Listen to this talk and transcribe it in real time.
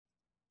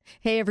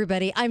Hey,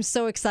 everybody. I'm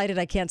so excited.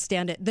 I can't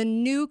stand it. The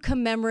new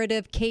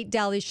commemorative Kate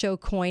Daly Show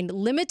coin,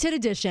 limited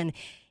edition,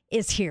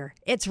 is here.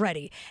 It's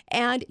ready.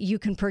 And you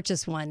can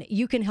purchase one.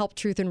 You can help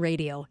Truth and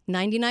Radio.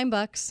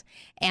 $99.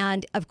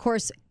 And of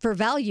course, for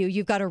value,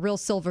 you've got a real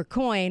silver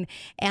coin.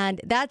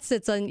 And that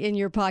sits in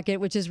your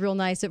pocket, which is real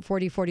nice at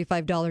 $40,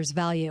 $45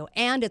 value.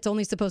 And it's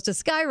only supposed to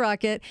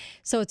skyrocket.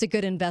 So it's a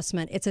good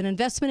investment. It's an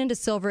investment into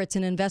silver. It's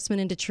an investment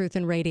into Truth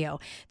and Radio.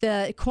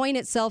 The coin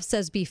itself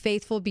says, be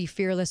faithful, be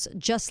fearless,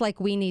 just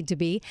like we need to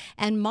be.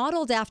 And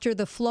modeled after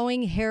the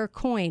flowing hair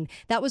coin.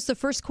 That was the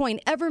first coin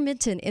ever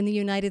minted in the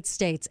United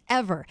States,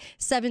 ever.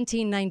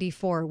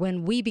 1794,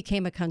 when we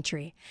became a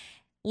country.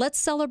 Let's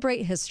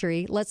celebrate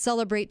history. Let's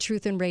celebrate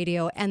Truth and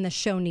Radio, and the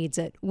show needs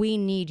it. We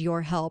need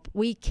your help.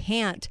 We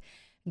can't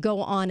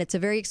go on. It's a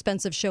very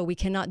expensive show. We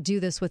cannot do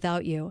this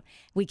without you.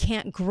 We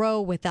can't grow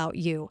without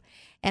you.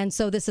 And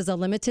so this is a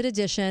limited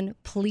edition.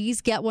 Please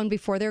get one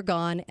before they're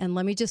gone. And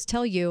let me just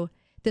tell you,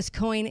 this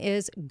coin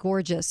is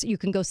gorgeous. You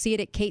can go see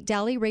it at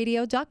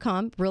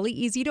katedalyradio.com. Really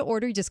easy to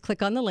order. Just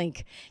click on the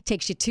link.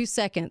 Takes you 2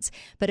 seconds.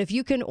 But if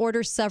you can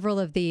order several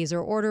of these or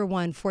order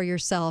one for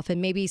yourself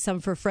and maybe some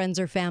for friends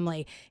or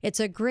family, it's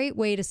a great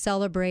way to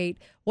celebrate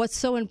what's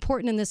so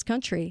important in this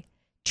country.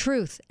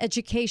 Truth,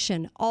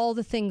 education, all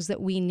the things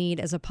that we need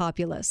as a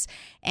populace.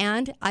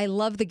 And I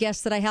love the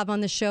guests that I have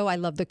on the show. I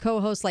love the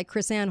co-hosts like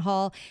Chris Ann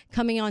Hall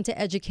coming on to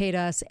educate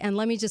us. And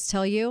let me just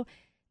tell you,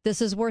 this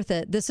is worth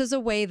it. This is a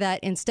way that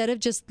instead of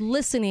just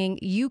listening,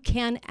 you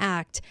can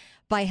act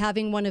by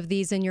having one of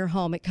these in your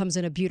home. It comes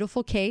in a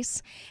beautiful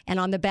case. And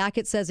on the back,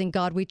 it says, "In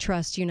God we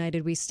trust,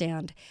 united we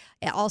stand."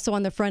 Also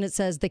on the front, it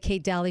says, "The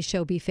Kate Daly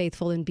Show, be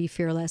faithful and be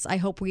fearless." I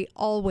hope we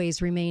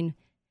always remain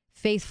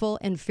faithful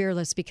and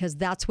fearless, because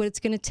that's what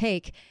it's going to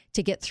take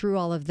to get through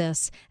all of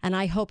this. And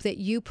I hope that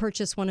you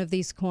purchase one of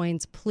these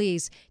coins,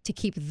 please, to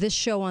keep this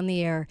show on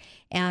the air.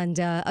 And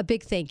a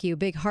big thank you,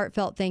 big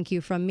heartfelt thank you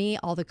from me,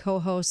 all the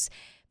co-hosts,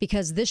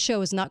 because this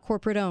show is not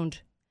corporate owned.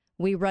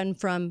 We run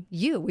from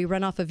you. We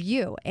run off of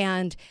you.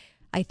 And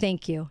I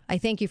thank you. I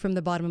thank you from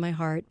the bottom of my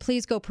heart.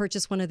 Please go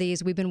purchase one of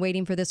these. We've been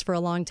waiting for this for a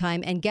long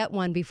time, and get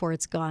one before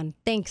it's gone.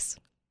 Thanks.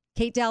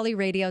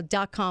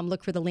 katedalyradio.com.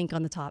 Look for the link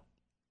on the top.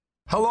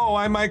 Hello,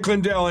 I'm Mike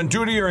Lindell, and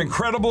due to your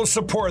incredible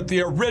support,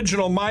 the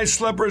original My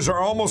Slippers are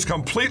almost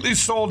completely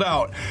sold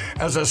out.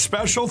 As a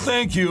special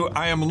thank you,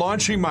 I am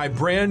launching my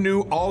brand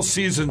new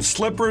all-season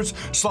slippers,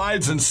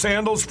 slides, and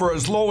sandals for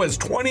as low as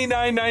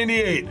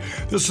 $29.98.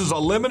 This is a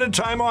limited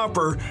time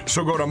offer,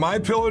 so go to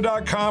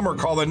mypillow.com or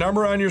call the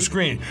number on your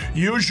screen.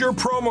 Use your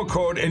promo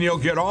code, and you'll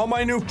get all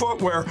my new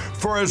footwear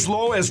for as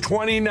low as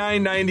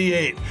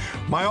 $29.98.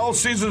 My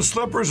all-season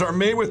slippers are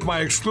made with my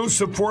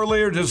exclusive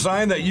 4-layer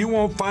design that you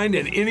won't find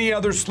in any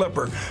other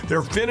slipper.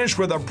 They're finished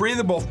with a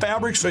breathable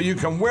fabric so you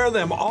can wear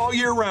them all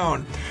year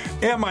round.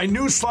 And my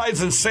new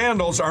slides and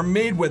sandals are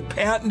made with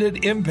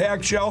patented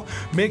impact gel,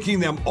 making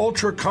them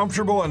ultra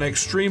comfortable and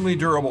extremely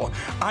durable.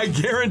 I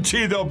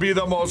guarantee they'll be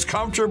the most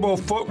comfortable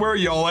footwear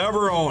you'll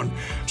ever own.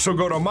 So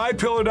go to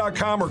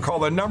mypillow.com or call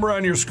the number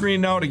on your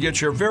screen now to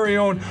get your very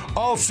own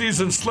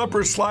all-season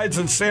slippers, slides,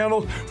 and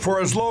sandals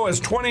for as low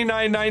as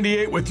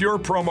 $29.98 with your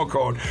promo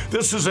code.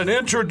 This is an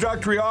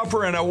introductory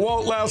offer and it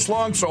won't last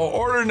long, so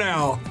order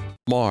now.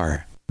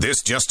 More.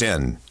 This just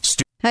in.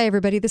 Hi,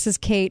 everybody. This is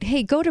Kate.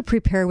 Hey, go to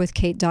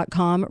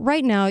preparewithkate.com.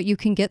 Right now, you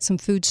can get some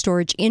food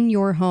storage in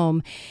your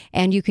home,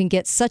 and you can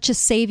get such a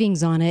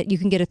savings on it. You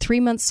can get a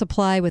 3-month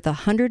supply with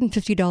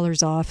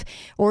 $150 off,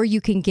 or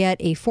you can get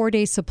a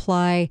 4-day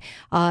supply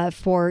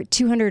for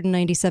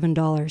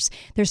 $297.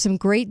 There's some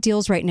great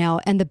deals right now,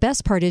 and the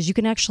best part is you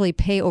can actually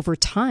pay over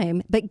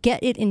time, but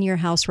get it in your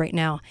house right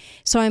now.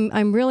 So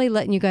I'm really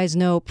letting you guys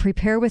know,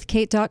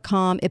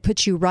 preparewithkate.com. It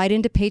puts you right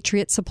into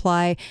Patriot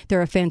Supply.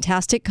 They're a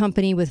fantastic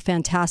company with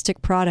fantastic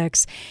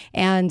products,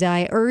 and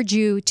I urge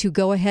you to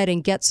go ahead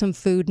and get some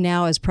food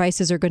now, as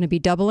prices are going to be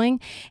doubling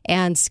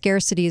and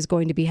scarcity is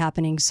going to be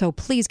happening. So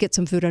please get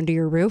some food under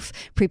your roof.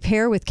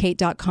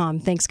 Preparewithkate.com.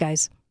 Thanks,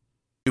 guys.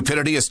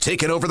 Stupidity has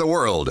taken over the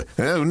world.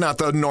 Oh, not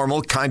the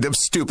normal kind of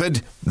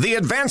stupid, the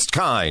advanced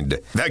kind.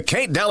 The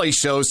Kate Daly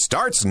Show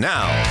starts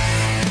now.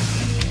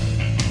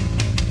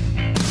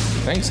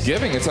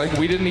 Thanksgiving, it's like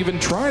we didn't even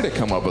try to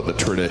come up with a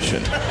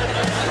tradition.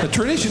 The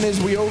tradition is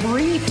we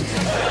overeat.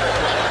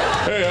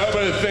 Hey, how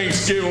about at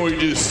Thanksgiving we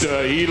just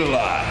eat a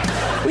lot?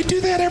 We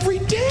do that every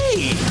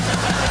day.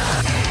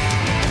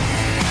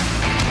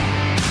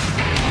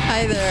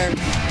 Hi there.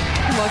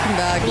 Welcome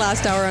back.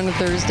 Last hour on a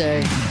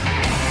Thursday.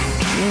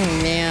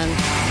 Man.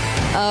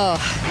 Oh,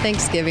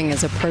 Thanksgiving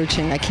is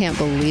approaching. I can't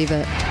believe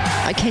it.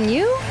 Can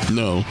you?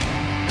 No.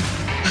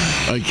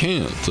 I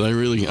can't.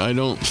 I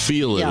don't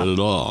feel it at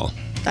all.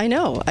 I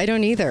know. I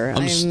don't either.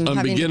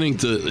 I'm beginning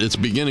to. It's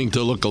beginning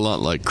to look a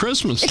lot like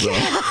Christmas, though.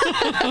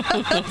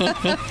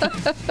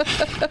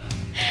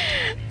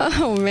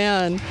 Oh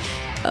man.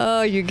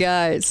 Oh, you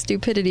guys,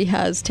 stupidity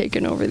has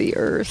taken over the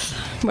earth.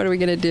 What are we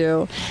going to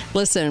do?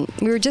 Listen,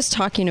 we were just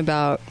talking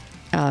about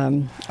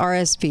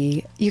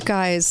RSV. You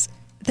guys,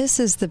 this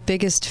is the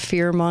biggest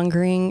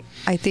fear-mongering,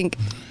 I think,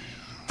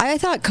 I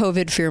thought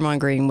COVID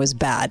fear-mongering was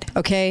bad,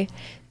 okay?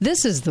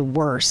 This is the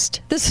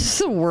worst. This is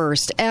the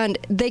worst. And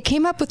they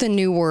came up with a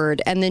new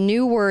word, and the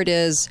new word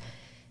is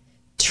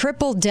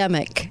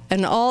triple-demic.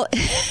 And all,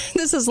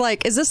 is this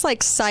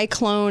like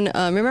cyclone?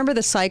 Remember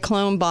the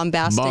cyclone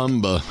bombastic?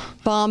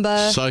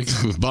 Bomba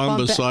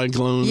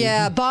cyclone.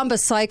 Yeah, bomba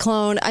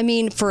cyclone. I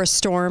mean, for a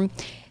storm.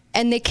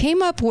 And they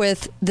came up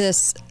with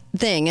this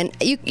thing, and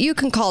you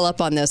can call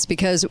up on this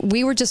because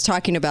we were just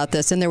talking about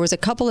this, and there was a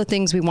couple of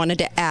things we wanted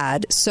to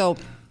add. So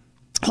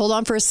hold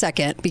on for a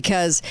second,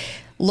 because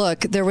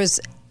look, there was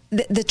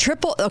the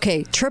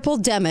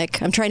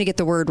triple-demic. I'm trying to get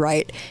the word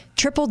right.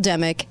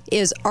 Triple-demic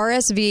is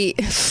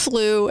RSV,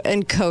 flu,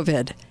 and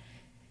COVID.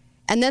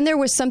 And then there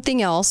was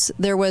something else.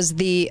 There was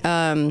the,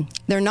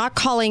 they're not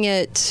calling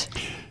it,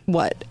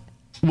 what?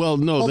 Well,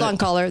 no. Hold on,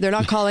 caller. They're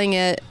not calling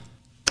it,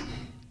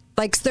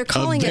 like, they're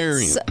calling a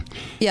variant. it.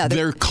 Yeah.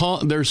 They're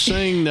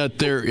saying that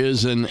there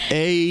is an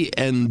A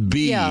and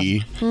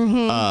B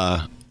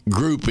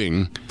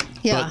grouping.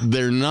 Yeah. But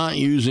they're not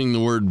using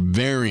the word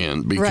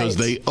variant because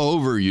they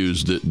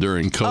overused it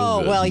during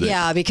COVID. Oh, well,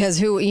 yeah,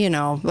 because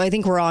I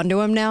think we're on to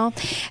them now.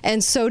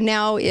 And so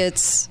now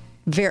it's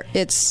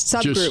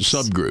subgroups. Just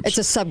subgroups. It's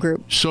a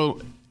subgroup. So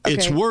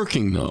it's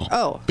working, though.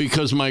 Oh.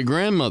 Because my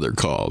grandmother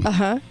called.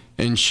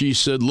 And she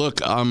said, look,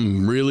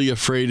 I'm really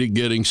afraid of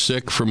getting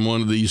sick from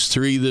one of these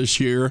 3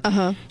 this year.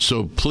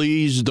 So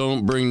please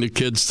don't bring the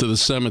kids to the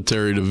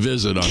cemetery to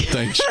visit on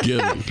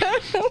Thanksgiving.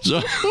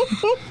 so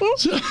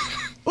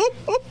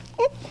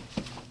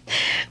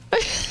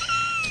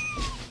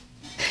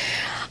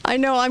I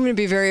know I'm going to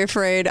be very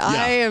afraid. Yeah,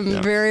 I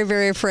am very,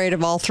 very afraid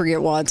of all 3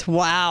 at once.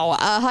 Wow.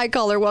 Hi,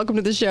 caller. Welcome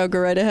to the show. Go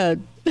right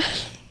ahead.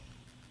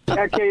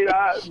 Yeah, Kate,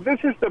 this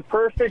is the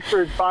perfect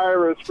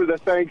virus for the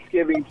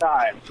Thanksgiving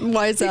time.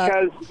 Why is that?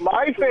 Because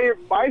my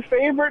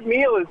favorite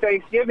meal at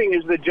Thanksgiving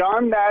is the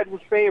John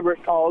Madden's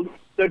favorite called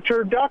the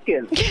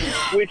turducken,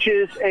 which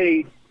is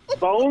a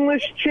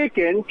boneless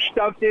chicken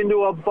stuffed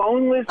into a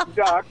boneless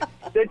duck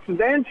that's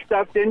then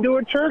stuffed into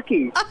a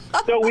turkey.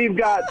 So we've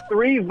got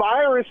 3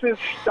 viruses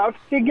stuffed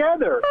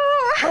together.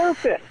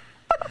 Perfect.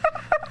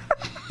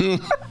 I don't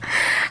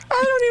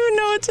even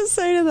know what to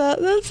say to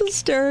that. That's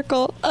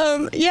hysterical.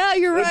 Yeah,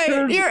 you're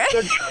right.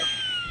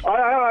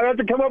 I have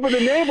to come up with a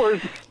name for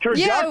it.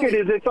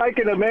 Turducken it's like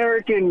an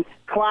American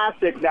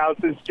classic now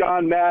since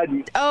John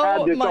Madden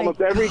had this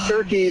almost every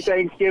turkey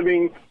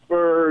Thanksgiving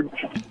for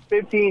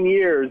 15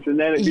 years, and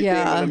then it became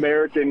an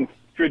American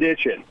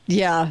tradition.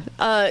 Yeah.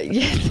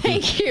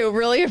 Thank you.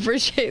 Really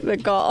appreciate the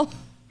call.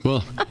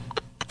 Well,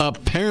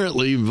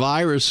 apparently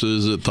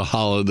viruses at the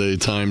holiday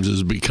times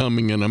is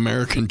becoming an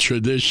American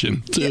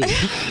tradition, too.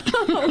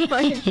 Oh,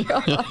 my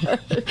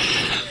God.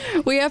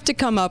 We have to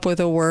come up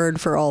with a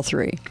word for all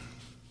 3.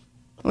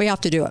 We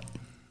have to do it.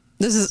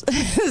 This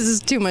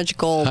is too much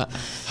gold. How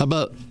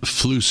about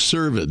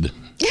Flucervid?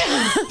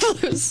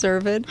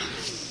 Flucervid.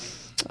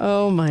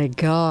 Oh my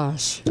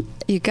gosh.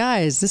 You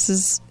guys,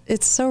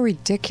 it's so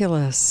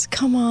ridiculous.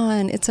 Come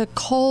on. It's a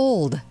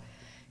cold.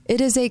 It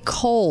is a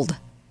cold.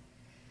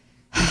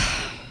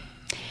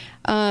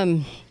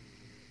 What's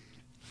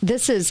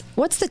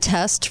the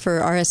test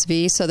for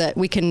RSV so that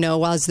we can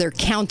know as they're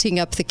counting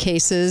up the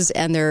cases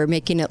and they're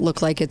making it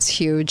look like it's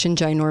huge and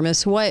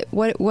ginormous?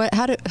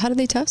 How do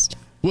they test?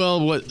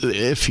 Well,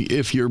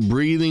 if you're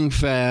breathing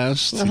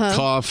fast,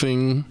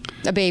 coughing,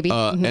 a baby,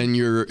 and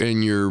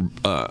your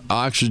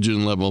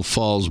oxygen level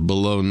falls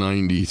below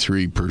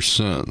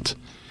 93%.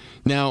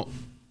 Now,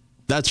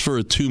 that's for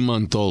a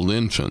 2-month-old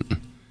infant.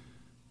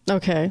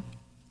 Okay.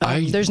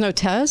 There's no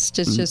test.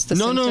 It's just the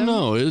symptom?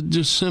 No. It's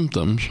just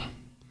symptoms.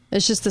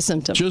 It's just the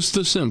symptoms. Just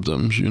the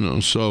symptoms,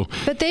 so.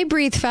 But they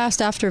breathe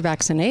fast after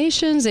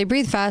vaccinations. They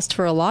breathe fast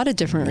for a lot of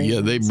different reasons.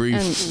 Yeah, they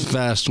breathe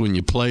fast when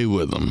you play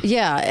with them.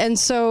 Yeah, and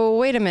so,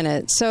 wait a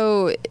minute.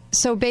 So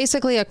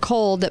basically a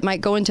cold that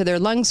might go into their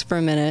lungs for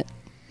a minute,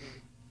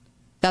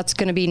 that's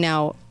going to be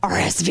now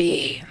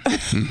RSV.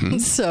 Mm-hmm.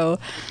 So,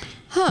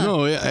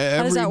 No,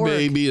 every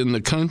baby in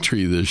the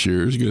country this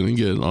year is going to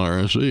get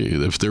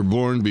RSV if they're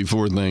born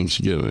before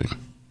Thanksgiving.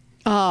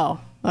 Oh,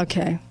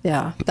 okay.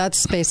 Yeah,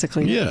 that's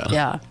basically it.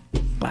 Yeah.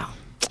 Wow.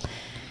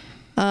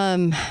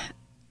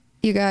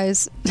 You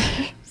guys,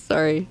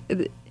 sorry.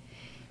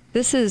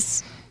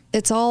 It's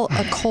all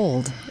a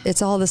cold.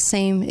 It's all the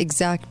same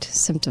exact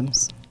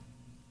symptoms.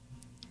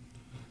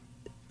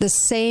 The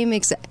same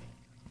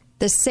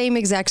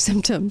exact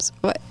symptoms.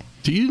 What?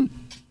 Do you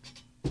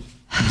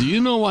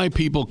know why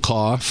people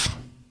cough?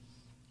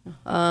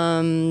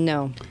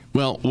 No.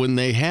 Well, when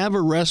they have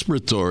a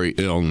respiratory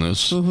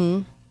illness,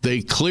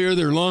 they clear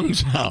their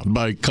lungs out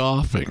by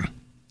coughing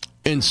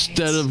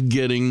instead of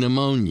getting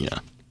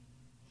pneumonia.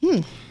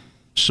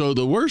 So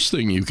the worst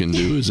thing you can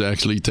do is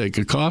actually take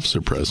a cough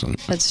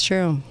suppressant. That's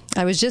true.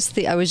 I was just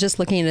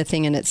looking at a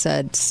thing and it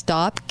said,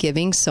 stop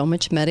giving so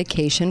much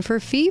medication for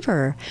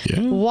fever.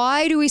 Yeah.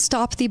 Why do we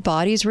stop the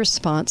body's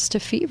response to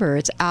fever?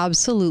 It's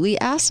absolutely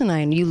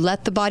asinine. You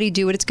let the body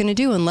do what it's going to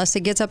do unless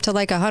it gets up to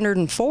like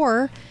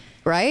 104.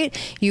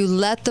 right? You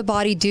let the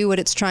body do what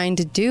it's trying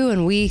to do,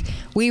 and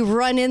we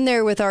run in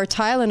there with our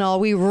Tylenol.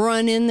 We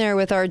run in there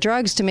with our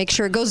drugs to make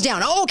sure it goes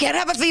down. Oh, can't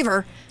have a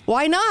fever.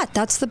 Why not?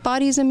 That's the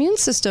body's immune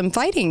system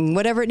fighting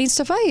whatever it needs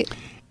to fight.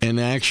 And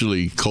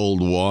actually,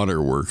 cold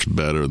water works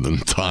better than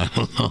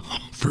Tylenol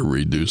for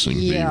reducing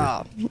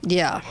fever.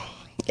 Yeah,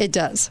 it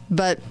does.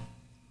 But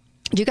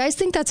do you guys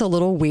think that's a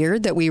little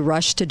weird that we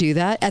rush to do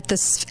that at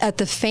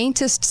the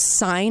faintest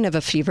sign of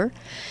a fever?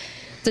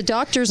 The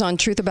doctors on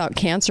Truth About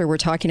Cancer were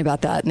talking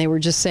about that, and they were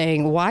just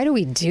saying, why do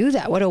we do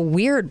that? What a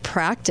weird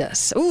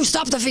practice. Ooh,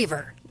 stop the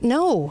fever.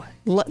 No,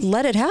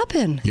 let it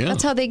happen. Yeah.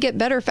 That's how they get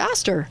better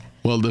faster.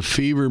 Well, the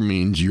fever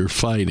means you're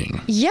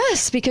fighting.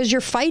 Yes, because you're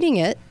fighting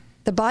it.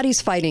 The body's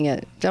fighting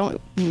it.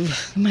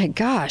 My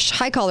gosh.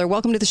 Hi, caller.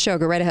 Welcome to the show.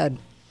 Go right ahead.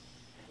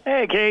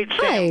 Hey, Kate.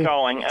 Sam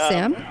calling.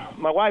 Sam?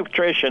 My wife,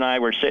 Trish, and I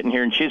were sitting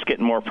here, and she's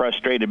getting more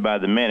frustrated by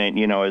the minute,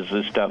 as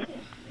this stuff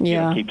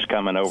keeps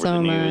coming over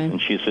the news.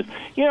 And she says,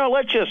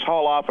 let's just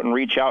haul off and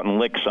reach out and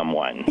lick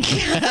someone.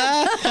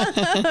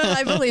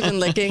 I believe in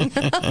licking.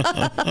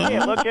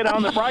 Hey, look at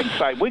on the bright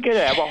side. We could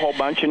have a whole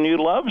bunch of new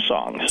love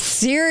songs.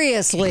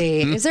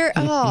 Seriously. Is there?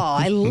 Oh,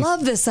 I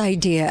love this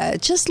idea.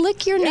 Just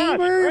lick your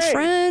neighbor,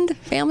 friend,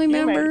 family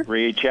member.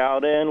 Reach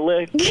out and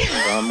lick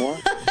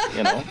someone,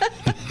 and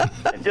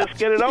just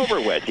get it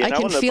over with, I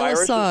can and the feel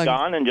virus a song. is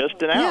gone in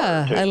just an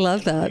hour or two. I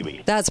love that.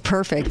 Maybe. That's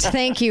perfect.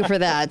 Thank you for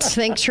that.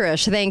 Thanks,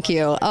 Trish. Thank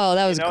you. Oh,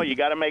 that was you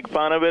got to make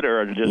fun of it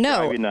or just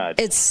drive you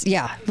nuts.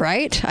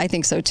 Right? I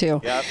think so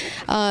too. Yep.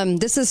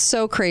 This is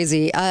so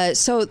crazy.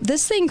 So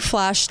this thing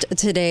flashed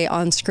today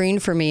on screen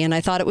for me, and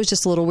I thought it was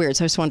just a little weird,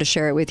 so I just wanted to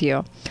share it with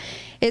you.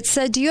 It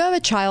said, do you have a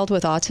child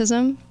with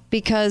autism?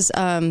 Because,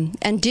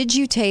 and did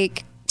you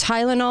take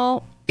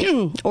Tylenol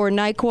or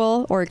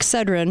NyQuil or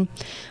Excedrin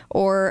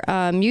or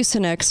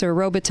Mucinex or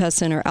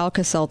Robitussin or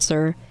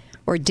Alka-Seltzer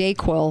or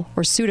Dayquil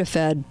or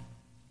Sudafed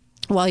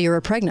while you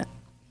were pregnant?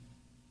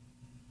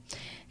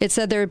 It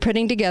said they're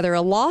putting together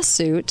a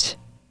lawsuit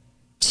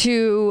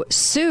to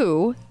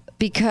sue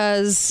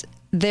because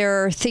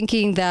they're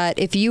thinking that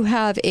if you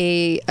have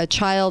a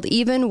child,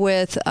 even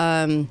with,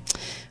 hyperactive,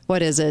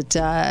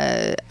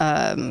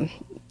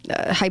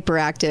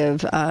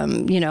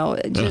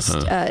 hyperactive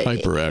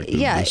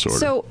disorder.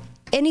 So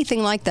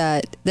anything like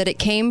that it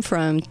came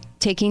from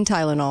taking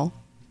Tylenol,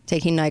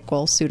 taking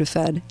NyQuil,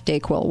 Sudafed,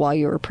 Dayquil while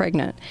you were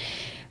pregnant.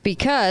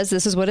 Because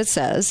this is what it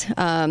says,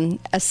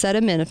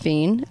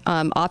 acetaminophen,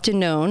 often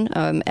known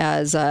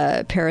as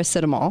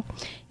paracetamol,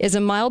 is a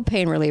mild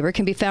pain reliever,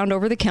 can be found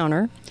over the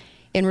counter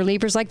in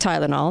relievers like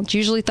Tylenol. It's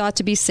usually thought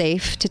to be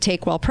safe to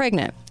take while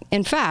pregnant.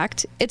 In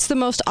fact, it's the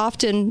most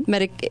often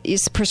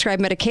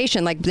prescribed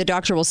medication. Like the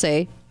doctor will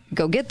say,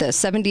 go get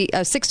this.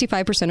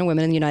 65% of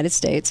women in the United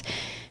States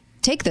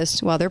take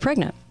this while they're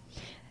pregnant.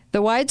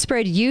 The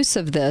widespread use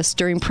of this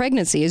during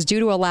pregnancy is due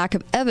to a lack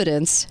of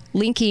evidence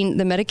linking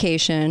the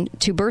medication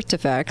to birth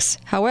defects.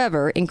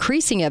 However,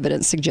 increasing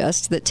evidence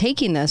suggests that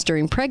taking this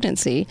during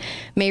pregnancy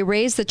may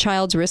raise the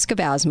child's risk of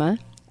asthma,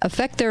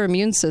 affect their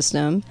immune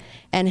system,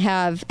 and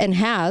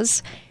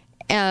has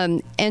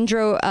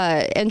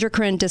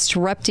endocrine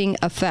disrupting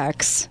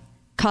effects,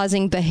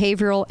 causing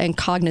behavioral and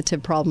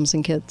cognitive problems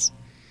in kids.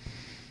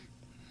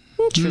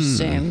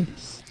 Interesting.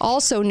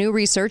 Also, new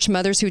research,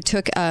 mothers who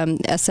took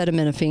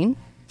acetaminophen,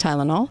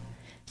 Tylenol,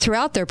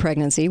 throughout their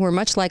pregnancy were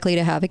much likely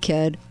to have a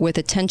kid with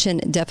attention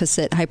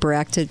deficit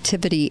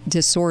hyperactivity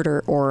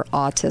disorder or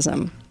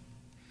autism.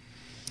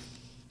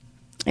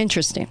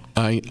 Interesting.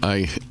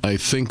 I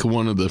think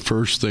one of the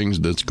first things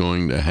that's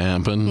going to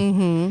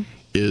happen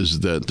is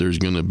that there's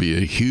going to be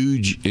a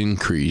huge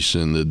increase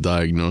in the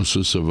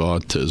diagnosis of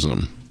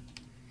autism,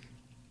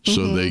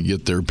 so they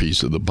get their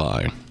piece of the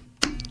pie.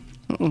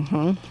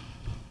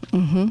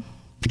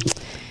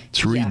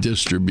 It's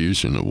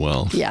redistribution of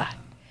wealth. Yeah.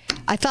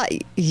 I thought,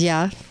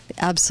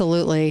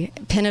 absolutely.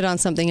 Pin it on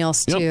something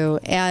else, too.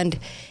 And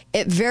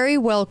it very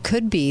well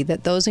could be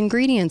that those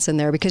ingredients in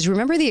there, because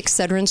remember the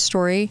Excedrin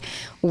story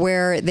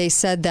where they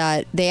said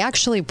that they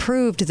actually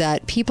proved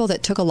that people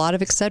that took a lot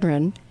of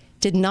Excedrin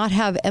did not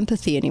have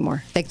empathy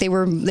anymore. Like they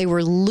were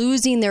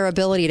losing their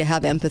ability to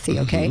have empathy,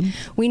 okay?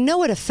 We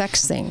know it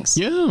affects things.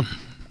 Yeah.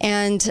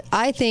 And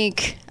I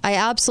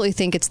absolutely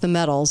think it's the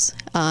metals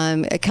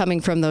coming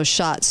from those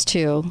shots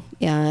too,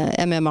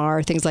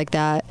 MMR, things like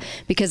that,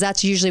 because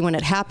that's usually when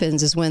it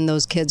happens is when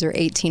those kids are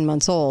 18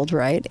 months old,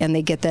 right? And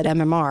they get that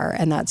MMR,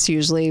 and that's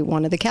usually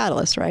one of the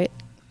catalysts, right?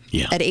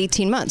 Yeah. At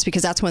 18 months,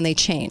 because that's when they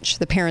change.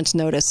 The parents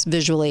notice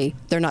visually,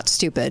 they're not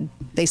stupid.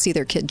 They see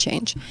their kid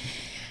change.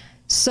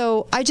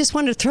 So I just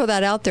wanted to throw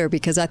that out there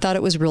because I thought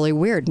it was really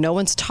weird. No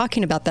one's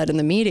talking about that in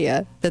the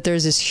media, that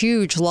there's this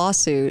huge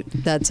lawsuit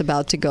that's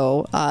about to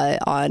go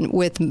on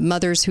with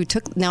mothers who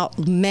took, now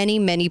many,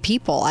 many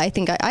people. I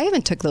think I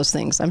haven't took those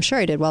things. I'm sure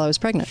I did while I was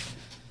pregnant.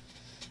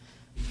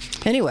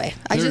 Anyway,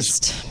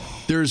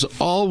 There's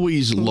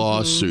always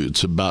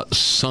lawsuits about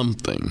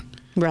something.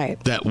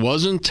 Right. That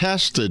wasn't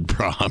tested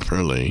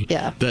properly.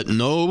 Yeah. That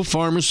no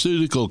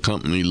pharmaceutical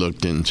company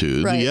looked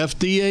into. Right. The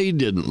FDA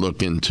didn't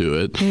look into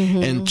it.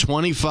 Mm-hmm. And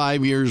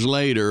 25 years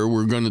later,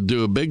 we're going to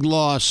do a big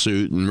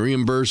lawsuit and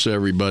reimburse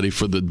everybody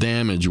for the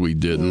damage we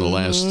did in the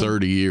last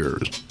 30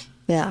 years.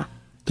 Yeah.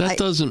 That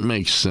doesn't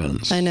make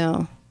sense. I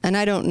know. And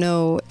I don't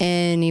know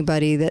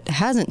anybody that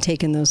hasn't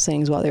taken those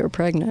things while they were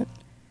pregnant,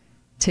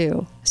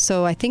 too.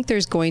 So I think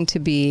there's going to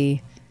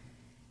be,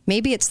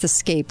 maybe it's the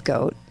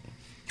scapegoat.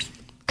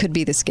 Could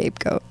be the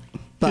scapegoat.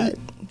 But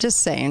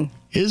just saying.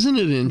 Isn't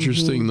it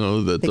interesting,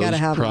 though, that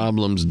those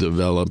problems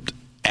developed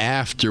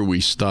after we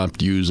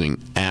stopped using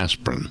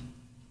aspirin?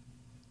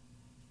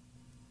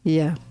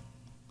 Yeah.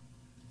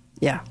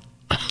 Yeah.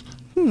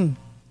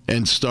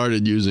 And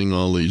started using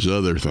all these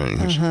other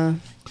things.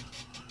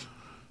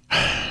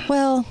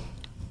 Well,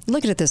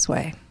 look at it this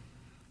way.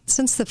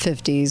 Since the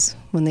 50s,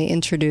 when they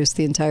introduced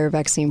the entire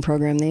vaccine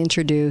program, they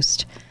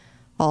introduced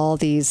all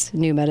these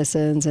new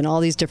medicines and all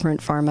these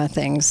different pharma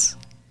things.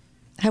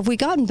 Have we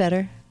gotten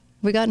better?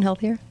 Have we gotten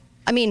healthier?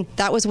 I mean,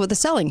 that was the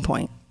selling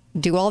point.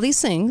 Do all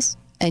these things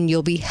and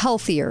you'll be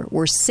healthier.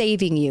 We're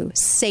saving you.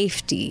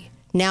 Safety.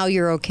 Now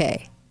you're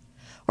okay.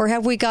 Or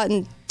have we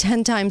gotten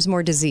 10 times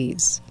more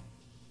disease?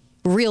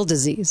 Real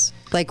disease,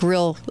 like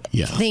real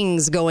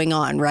things going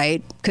on,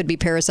 right? Could be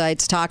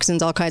parasites,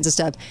 toxins, all kinds of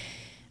stuff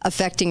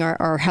affecting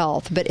our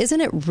health. But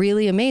isn't it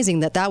really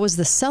amazing that was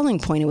the selling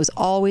point? It was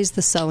always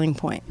the selling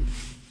point.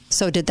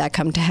 So did that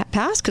come to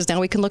pass? Because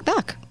now we can look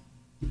back.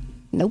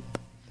 Nope.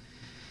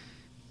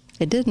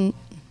 It didn't.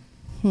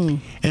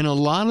 And a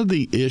lot of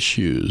the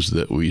issues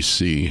that we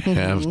see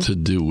have to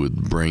do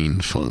with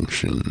brain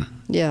function.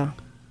 Yeah.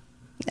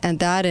 And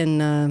that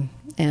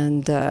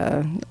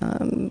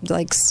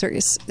like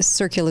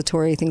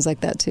circulatory things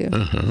like that too.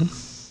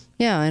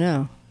 Yeah, I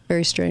know.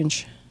 Very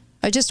strange.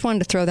 I just wanted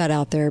to throw that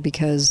out there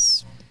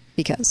because.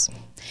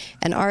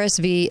 And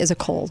RSV is a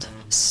cold.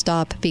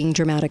 Stop being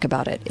dramatic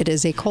about it. It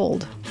is a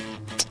cold.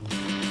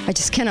 I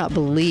just cannot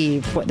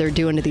believe what they're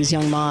doing to these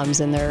young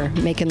moms, and they're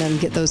making them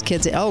get those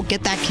kids. Oh,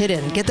 get that kid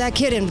in. Get that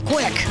kid in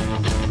quick.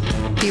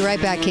 Be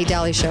right back. Kate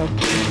Daly Show.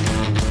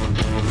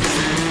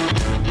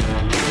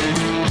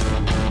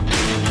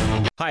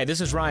 Hi,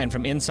 this is Ryan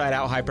from Inside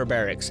Out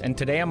Hyperbarics, and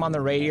today I'm on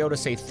the radio to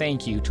say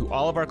thank you to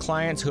all of our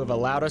clients who have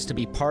allowed us to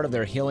be part of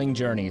their healing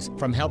journeys,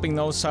 from helping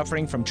those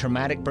suffering from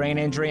traumatic brain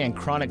injury and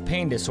chronic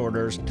pain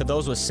disorders to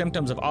those with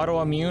symptoms of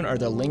autoimmune or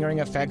the lingering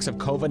effects of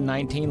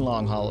COVID-19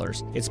 long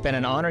haulers. It's been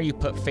an honor you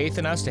put faith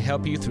in us to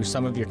help you through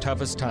some of your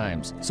toughest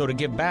times. So to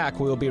give back,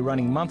 we will be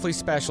running monthly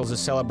specials to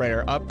celebrate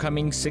our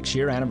upcoming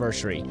 6-year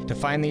anniversary. To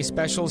find these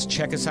specials,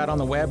 check us out on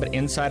the web at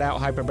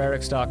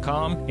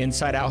InsideOutHyperbarics.com.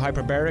 Inside Out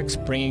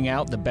Hyperbarics, bringing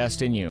out the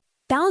best in you.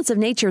 Balance of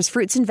Nature's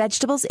fruits and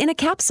vegetables in a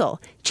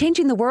capsule,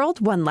 changing the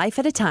world one life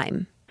at a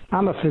time.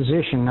 I'm a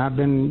physician. I've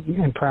been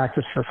in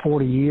practice for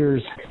 40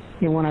 years.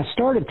 When I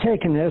started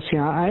taking this,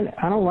 I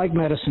don't like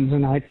medicines,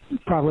 and I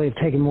probably have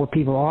taken more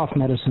people off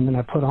medicine than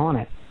I put on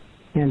it.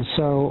 And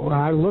so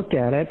I looked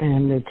at it,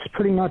 and it's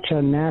pretty much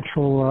a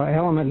natural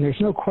element. And there's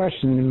no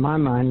question in my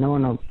mind,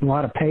 knowing a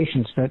lot of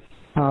patients, that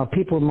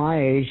people my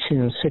age,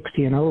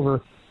 60 and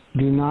over,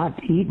 do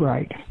not eat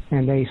right,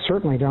 and they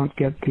certainly don't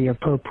get the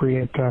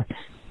appropriate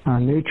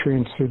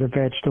nutrients through the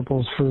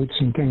vegetables, fruits,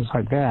 and things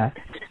like that.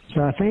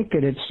 So I think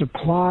that it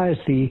supplies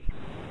the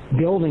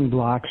building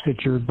blocks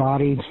that your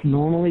body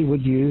normally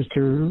would use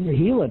to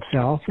heal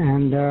itself,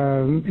 and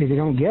if you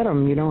don't get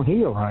them, you don't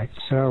heal right.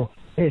 So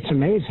it's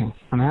amazing.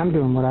 I mean, I'm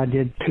doing what I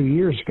did 2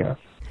 years ago.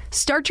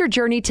 Start your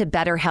journey to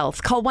better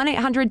health. Call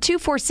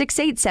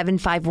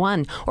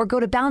 1-800-246-8751 or go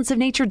to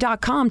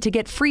balanceofnature.com to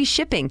get free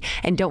shipping.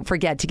 And don't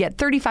forget to get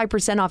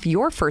 35% off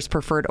your first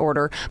preferred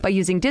order by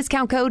using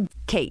discount code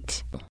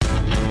KATE.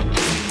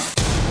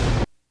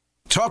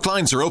 Talk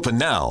lines are open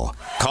now.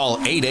 Call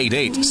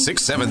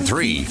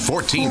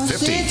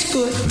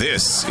 888-673-1450.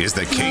 This is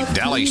the Kate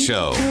Daly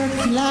Show.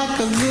 Turkey like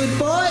a good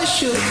boy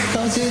should,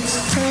 'cause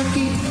it's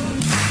turkey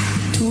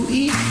to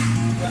eat.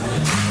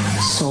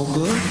 So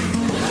good.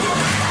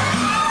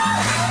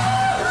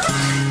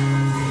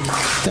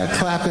 That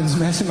clapping's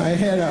messing my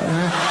head up,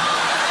 man.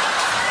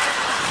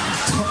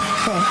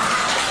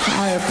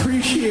 I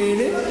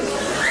appreciate it,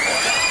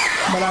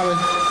 but I was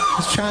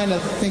trying to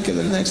think of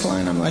the next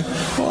line. I'm like,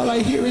 all I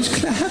hear is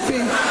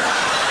clapping.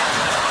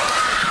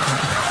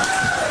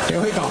 Here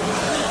we go.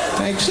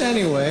 Thanks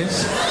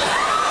anyways.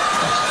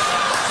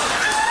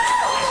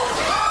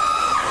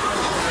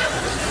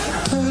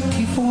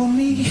 Turkey for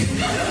me,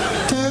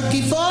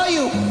 turkey for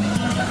you.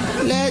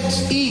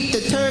 Let's eat the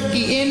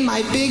turkey in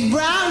my big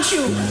brown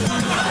shoe.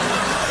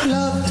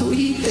 Love to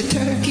eat the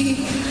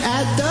turkey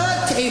at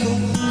the table.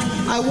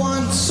 I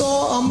once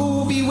saw a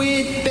movie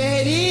with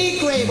Betty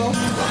Grable.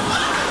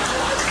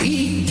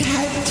 Eat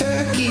that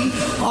turkey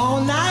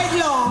all night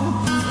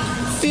long.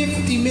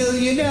 50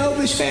 million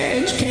Elvis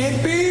fans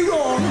can't be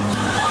wrong.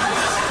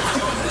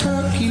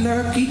 Turkey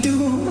lurkey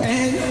do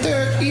and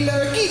turkey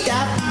lurkey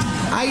dap.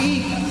 I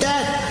eat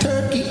that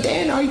turkey,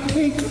 then I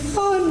take a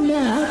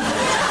nap.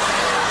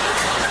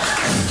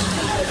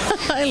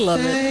 I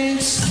love it.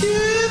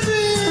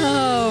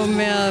 Oh,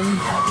 man.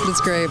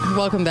 That's great.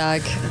 Welcome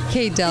back.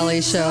 Kate Daly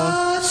Show.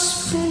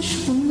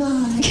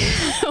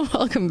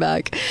 Welcome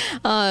back.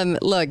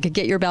 Look,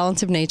 get your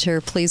Balance of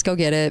Nature. Please go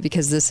get it,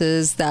 because this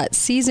is that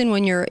season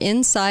when you're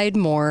inside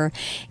more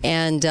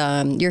and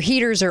your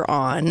heaters are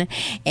on,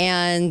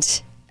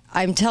 and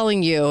I'm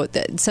telling you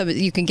that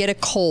you can get a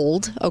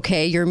cold,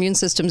 okay? Your immune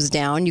system's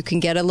down. You can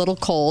get a little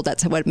cold.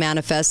 That's what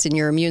manifests in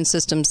your immune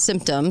system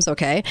symptoms,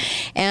 okay?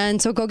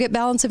 And so go get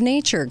Balance of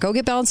Nature. Go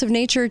get Balance of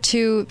Nature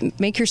to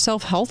make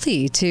yourself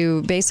healthy,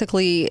 to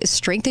basically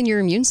strengthen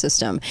your immune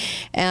system.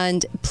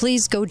 And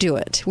please go do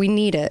it. We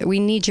need it. We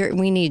need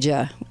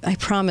you. I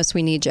promise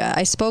we need you.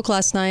 I spoke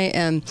last night,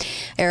 and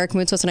Eric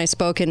Mutzos and I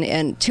spoke,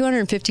 and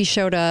 250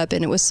 showed up,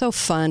 and it was so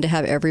fun to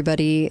have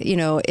everybody. You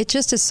know, it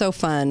just is so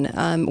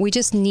fun. We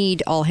just need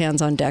all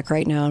hands on deck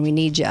right now, and we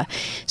need you.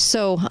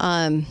 So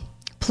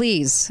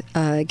please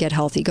get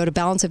healthy. Go to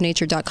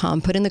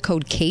balanceofnature.com. Put in the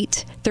code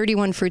KATE,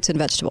 31 fruits and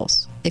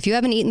vegetables. If you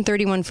haven't eaten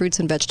 31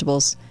 fruits and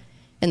vegetables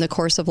in the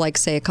course of, like,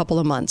 say, a couple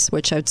of months,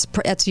 which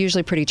that's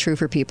usually pretty true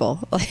for people,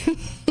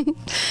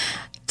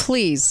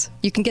 please,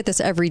 you can get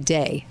this every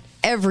day,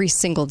 every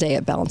single day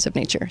at Balance of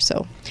Nature.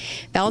 So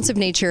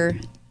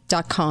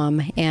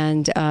balanceofnature.com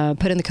and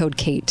put in the code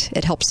KATE.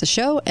 It helps the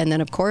show, and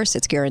then, of course,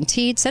 it's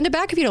guaranteed. Send it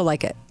back if you don't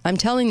like it. I'm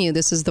telling you,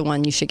 this is the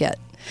one you should get.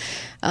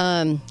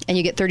 And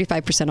you get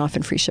 35% off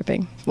and free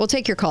shipping. We'll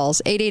take your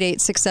calls,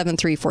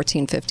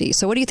 888-673-1450.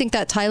 So what do you think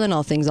that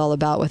Tylenol thing's all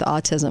about with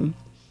autism?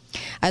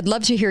 I'd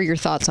love to hear your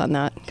thoughts on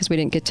that, because we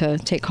didn't get to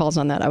take calls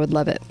on that. I would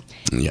love it.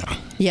 Yeah.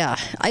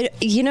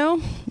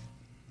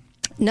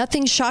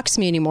 Nothing shocks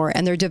me anymore.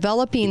 And they're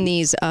developing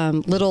these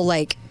little,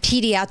 like,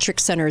 pediatric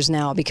centers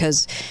now,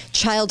 because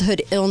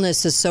childhood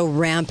illness is so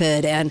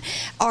rampant and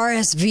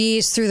RSV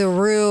is through the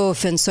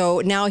roof. And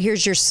so now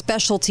here's your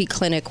specialty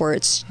clinic where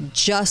it's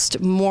just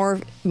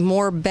more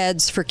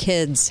beds for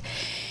kids.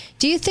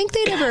 Do you think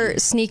they'd ever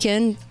sneak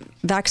in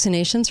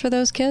vaccinations for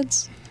those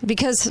kids?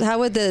 Because how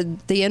would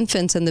the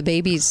infants and the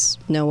babies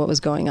know what was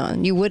going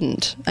on? You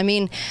wouldn't. I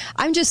mean,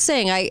 I'm just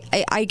saying,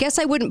 I guess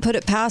I wouldn't put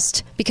it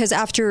past, because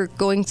after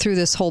going through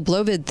this whole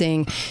Blovid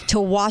thing,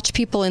 to watch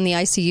people in the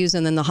ICUs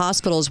and then the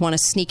hospitals want to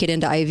sneak it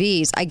into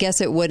IVs, I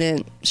guess it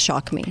wouldn't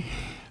shock me.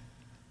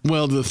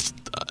 Well,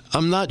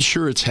 I'm not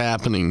sure it's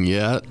happening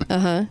yet,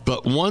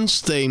 but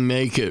once they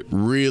make it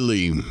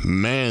really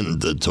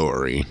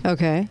mandatory,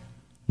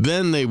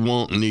 then they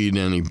won't need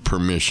any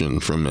permission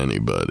from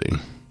anybody.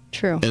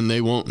 True. And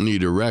they won't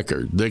need a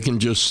record. They can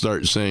just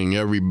start saying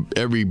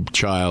every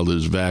child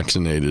is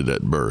vaccinated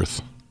at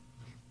birth.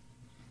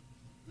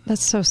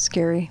 That's so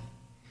scary.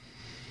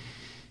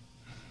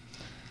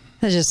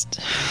 That's just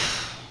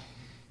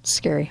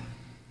scary.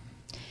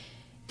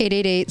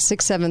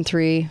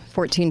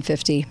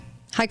 888-673-1450.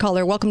 Hi,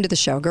 caller. Welcome to the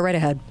show. Go right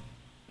ahead.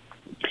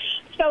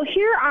 So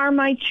here are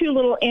my two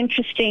little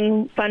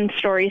interesting, fun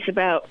stories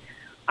about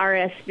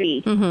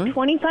RSV.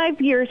 25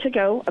 years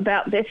ago,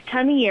 about this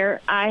time of year,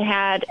 I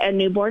had a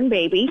newborn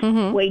baby,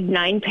 weighed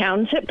 9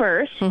 pounds at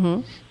birth.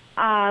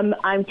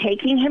 I'm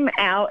taking him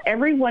out.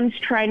 Everyone's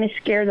trying to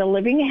scare the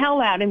living hell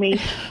out of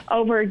me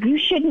over, you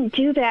shouldn't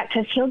do that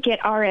because he'll get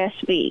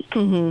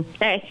RSV.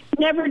 Okay.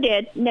 Never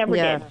did.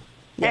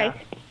 Okay.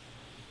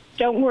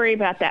 Don't worry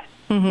about that.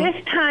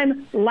 This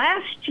time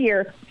last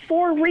year,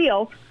 for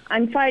real,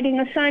 I'm fighting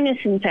a sinus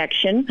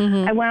infection.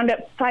 I wound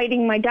up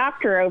fighting my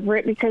doctor over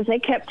it because they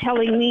kept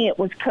telling me it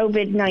was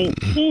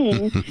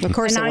COVID-19. Of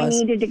course, and I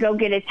needed to go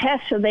get a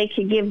test so they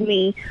could give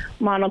me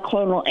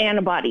monoclonal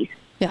antibodies.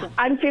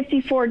 I'm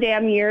 54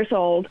 damn years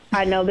old.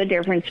 I know the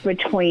difference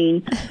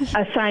between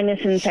a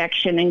sinus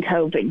infection and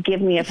COVID. Give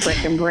me a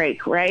frickin'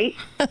 break, right?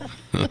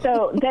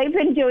 So they've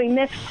been doing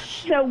this.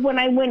 So when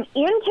I went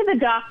into the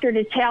doctor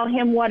to tell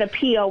him what a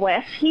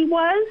POS he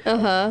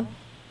was,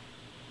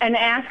 and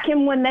ask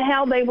him when the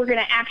hell they were going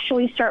to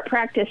actually start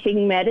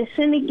practicing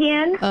medicine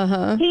again,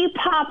 he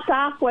pops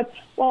off with,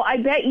 well, I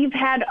bet you've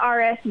had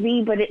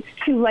RSV, but it's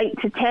too late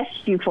to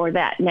test you for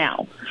that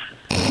now.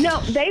 No,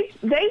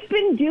 they've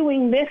been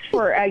doing this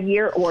for a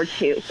year or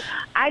two.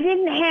 I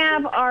didn't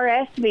have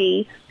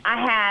RSV.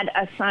 I had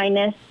a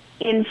sinus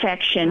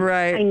infection.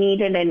 I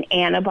needed an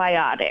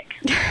antibiotic.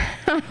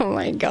 Oh,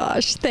 my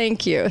gosh.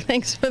 Thank you.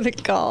 Thanks for the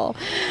call.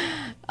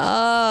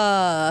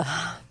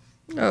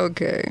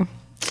 Okay.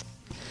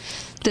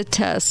 The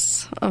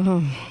tests.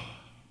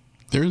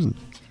 There's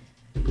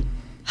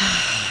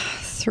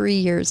 3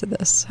 years of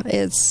this.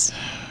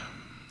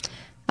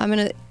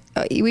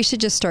 We should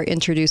just start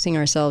introducing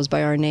ourselves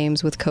by our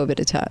names with COVID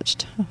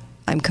attached.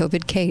 I'm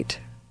COVID Kate.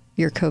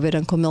 You're COVID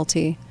Uncle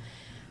Milty.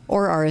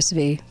 Or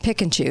RSV.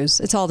 Pick and choose.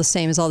 It's all the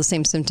same. It's all the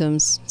same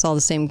symptoms. It's all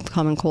the same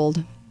common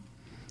cold.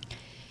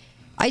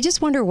 I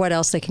just wonder what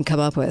else they can come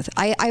up with.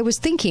 I was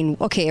thinking,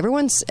 okay,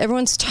 everyone's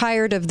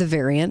tired of the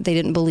variant. They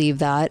didn't believe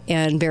that.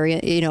 And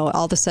variant,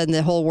 all of a sudden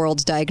the whole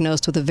world's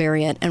diagnosed with a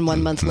variant, and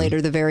 1 month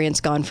later the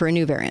variant's gone for a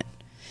new variant.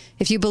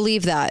 If you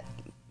believe that,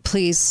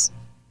 please,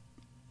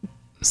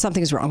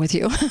 something's wrong with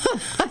you.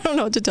 I don't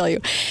know what to tell you.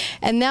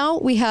 And now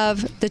we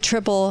have the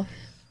triple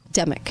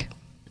demic.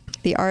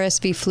 the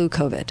RSV flu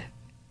COVID.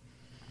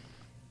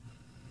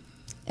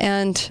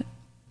 And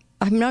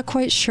I'm not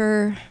quite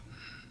sure.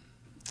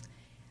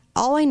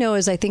 All I know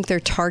is I think they're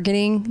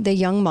targeting the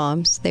young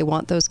moms. They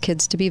want those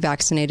kids to be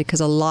vaccinated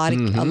because a lot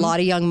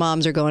of young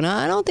moms are going,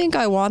 I don't think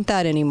I want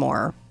that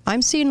anymore.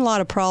 I'm seeing a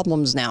lot of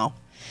problems now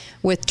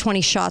with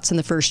 20 shots in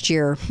the first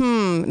year.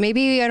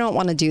 Maybe I don't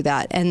want to do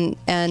that.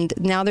 And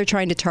now they're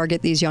trying to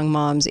target these young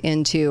moms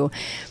into,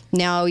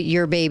 now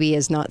your baby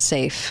is not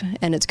safe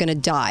and it's going to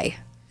die.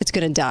 It's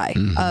going to die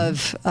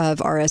of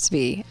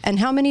RSV. And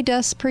how many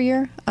deaths per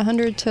year?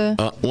 100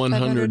 to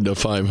 100 to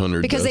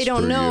 500 because they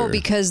don't know,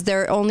 because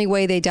their only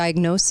way they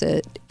diagnose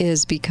it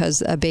is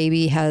because a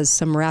baby has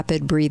some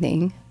rapid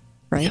breathing,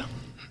 right?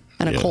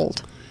 And a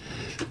cold.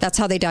 That's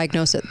how they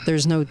diagnose it.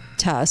 There's no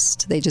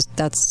test. They just,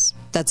 that's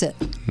it.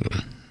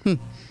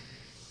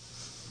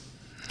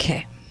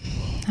 Okay.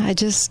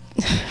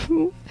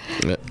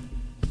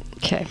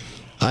 Okay.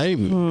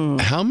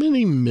 How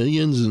many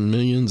millions and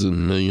millions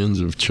and millions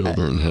of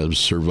children have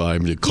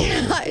survived a cold?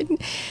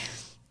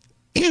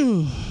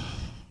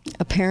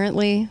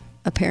 Apparently,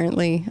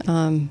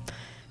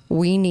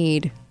 we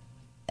need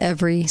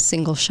every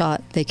single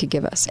shot they could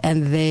give us,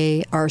 and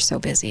they are so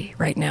busy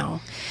right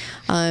now.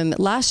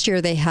 Last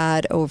year they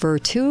had over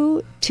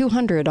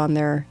 200 on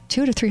their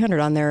 200 to 300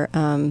 on their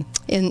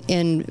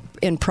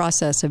in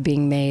process of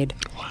being made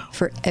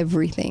for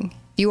everything.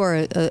 You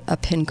are a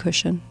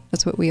pincushion.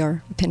 That's what we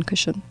are, a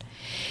pincushion.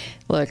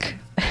 Look,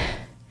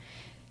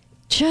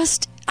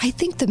 I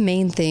think the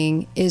main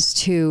thing is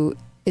to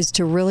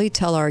really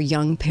tell our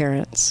young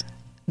parents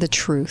the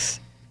truth.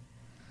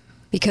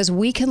 Because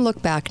we can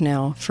look back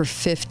now for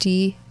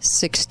 50,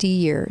 60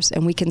 years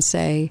and we can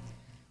say,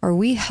 are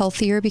we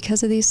healthier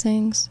because of these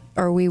things?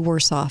 Or are we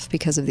worse off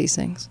because of these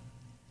things?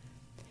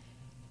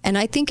 And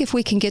I think if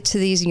we can get to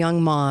these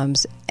young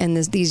moms and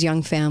these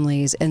young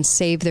families and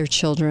save their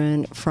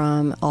children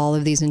from all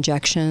of these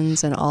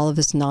injections and all of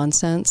this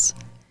nonsense,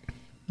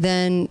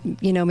 then,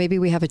 maybe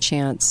we have a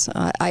chance.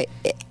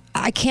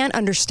 I can't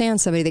understand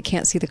somebody that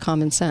can't see the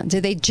common sense.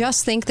 Do they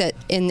just think that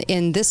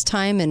in this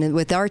time and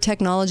with our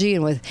technology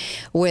and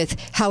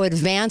with how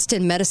advanced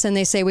in medicine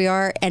they say we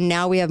are, and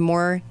now we have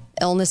more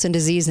illness and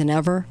disease than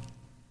ever,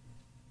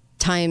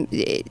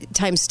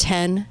 times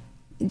 10?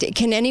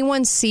 Can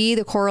anyone see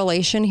the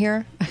correlation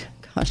here?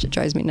 Gosh, it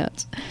drives me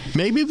nuts.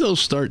 Maybe they'll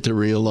start to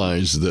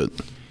realize that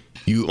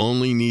you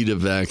only need a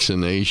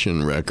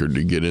vaccination record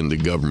to get into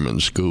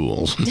government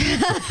schools.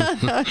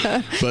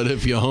 But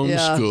if you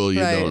homeschool,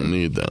 you don't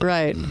need that.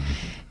 Right.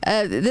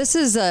 This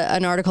is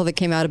an article that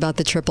came out about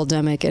the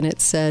triple-demic, and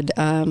it said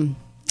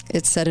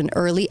an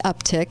early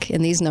uptick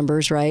in these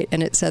numbers, right?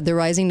 And it said the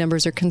rising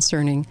numbers are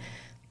concerning.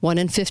 1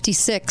 in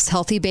 56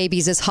 healthy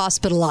babies is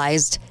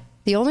hospitalized.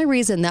 The only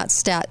reason that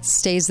stat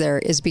stays there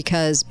is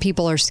because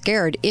people are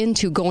scared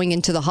into going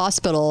into the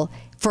hospital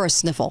for a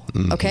sniffle.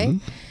 Okay.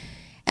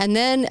 And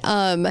then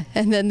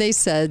they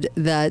said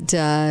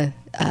that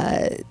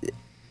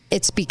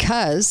it's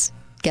because,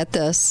 get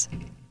this,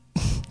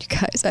 you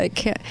guys, I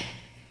can't.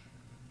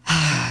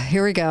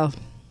 Here we go.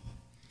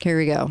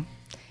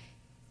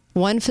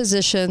 One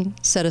physician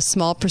said a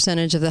small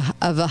percentage of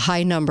a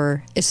high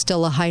number is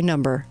still a high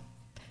number.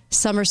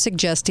 Some are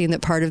suggesting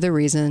that part of the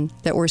reason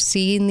that we're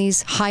seeing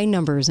these high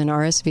numbers in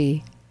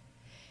RSV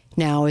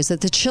now is that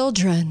the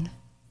children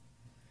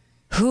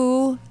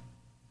who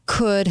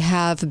could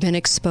have been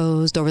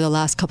exposed over the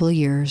last couple of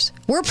years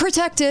were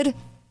protected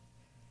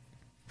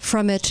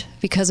from it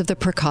because of the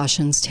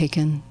precautions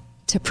taken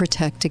to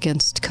protect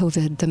against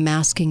COVID, the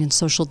masking and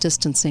social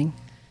distancing.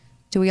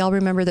 Do we all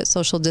remember that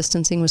social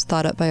distancing was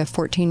thought up by a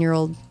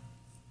 14-year-old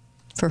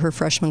for her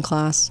freshman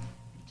class?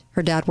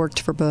 Her dad worked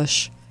for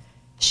Bush.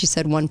 She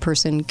said one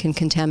person can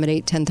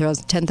contaminate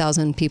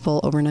 10,000 people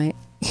overnight,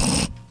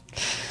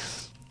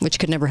 which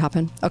could never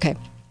happen. Okay.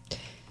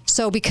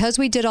 So because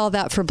we did all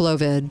that for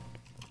Blovid,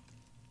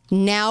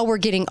 now we're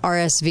getting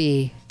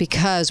RSV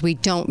because we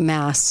don't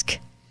mask,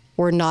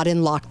 we're not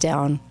in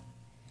lockdown,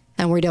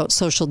 and we don't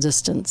social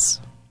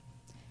distance.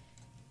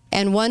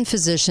 And one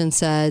physician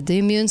said the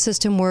immune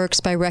system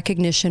works by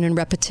recognition and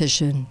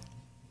repetition.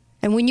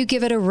 And when you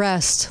give it a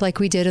rest, like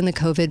we did in the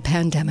COVID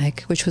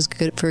pandemic, which was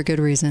good for a good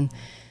reason,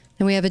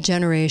 then we have a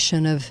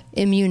generation of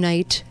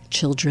immunite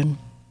children.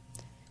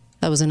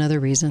 That was another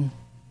reason.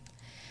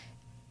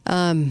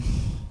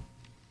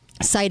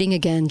 Citing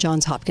again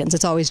Johns Hopkins.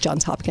 It's always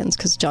Johns Hopkins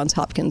because Johns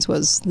Hopkins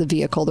was the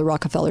vehicle the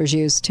Rockefellers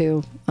used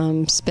to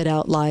spit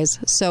out lies.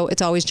 So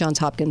it's always Johns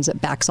Hopkins that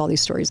backs all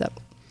these stories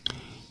up.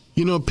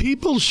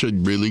 People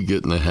should really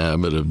get in the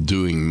habit of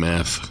doing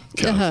math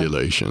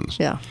calculations.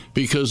 Yeah.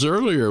 Because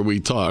earlier we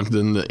talked,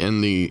 and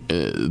the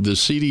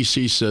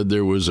CDC said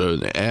there was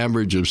an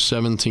average of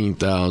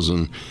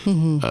 17,000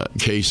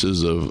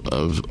 cases of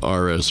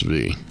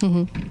RSV.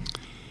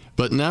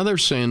 But now they're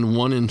saying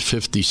 1 in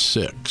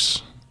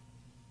 56.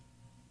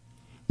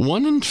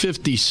 1 in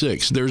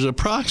 56. There's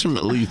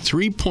approximately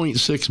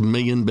 3.6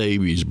 million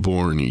babies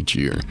born each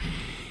year.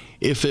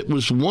 If it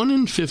was 1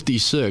 in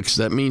 56,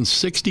 that means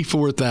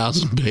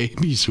 64,000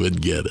 babies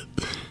would get it.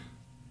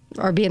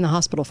 Or be in the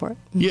hospital for it.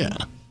 Yeah.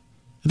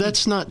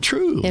 That's not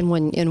true. In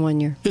 1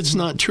 year. It's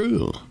not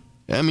true.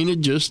 I mean,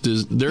 it just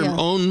is. Their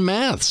own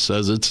math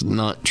says it's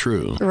not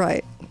true.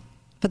 Right.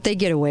 But they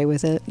get away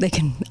with it. They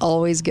can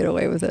always get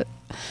away with it.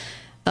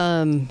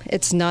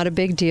 It's not a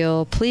big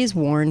deal. Please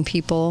warn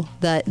people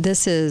that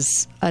this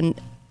is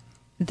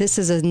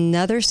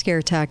another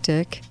scare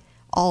tactic,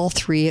 all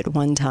three at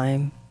one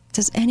time.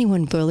 Does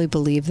anyone really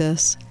believe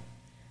this?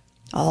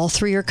 All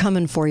three are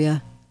coming for you.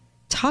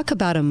 Talk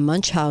about a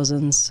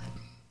Munchausen's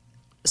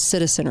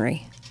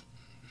citizenry.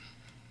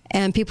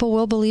 And people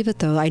will believe it,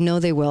 though. I know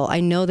they will.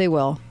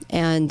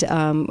 And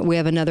we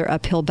have another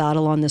uphill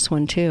battle on this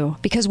one, too.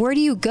 Because where do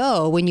you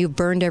go when you've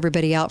burned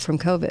everybody out from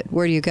COVID?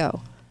 Where do you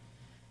go?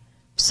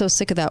 So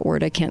sick of that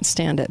word. I can't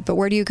stand it. But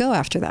where do you go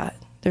after that?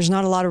 There's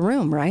not a lot of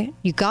room, right?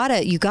 You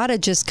gotta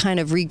just kind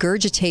of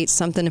regurgitate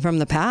something from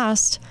the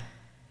past.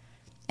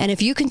 And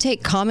if you can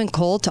take common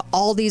cold to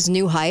all these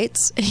new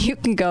heights, you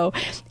can go,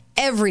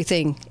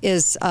 everything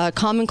is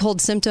common cold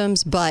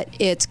symptoms, but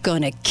it's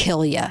going to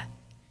kill you.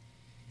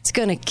 It's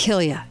going to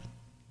kill you.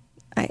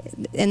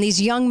 And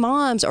these young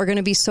moms are going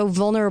to be so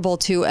vulnerable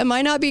to, am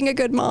I not being a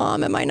good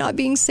mom? Am I not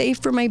being safe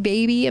for my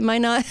baby? Am I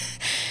not?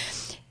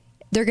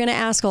 They're going to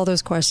ask all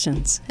those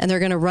questions, and they're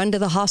going to run to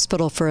the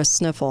hospital for a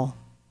sniffle.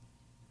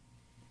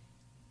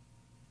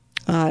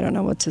 I don't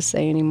know what to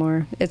say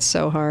anymore. It's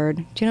so hard.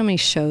 Do you know how many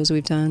shows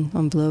we've done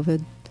on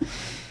Blovid,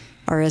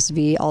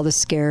 RSV, all the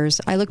scares?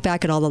 I look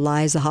back at all the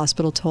lies the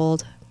hospital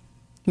told.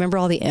 Remember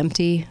all the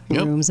empty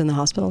rooms in the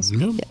hospitals?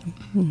 Yep. Yeah.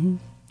 Mm-hmm.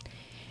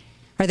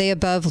 Are they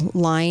above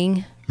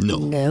lying? No.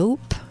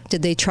 Nope.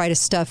 Did they try to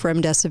stuff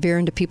remdesivir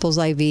into people's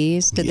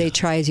IVs? Did they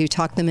try to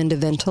talk them into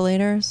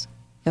ventilators?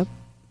 Yep.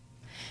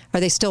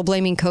 All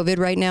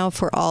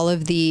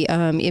of the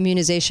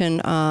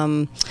immunization,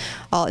 all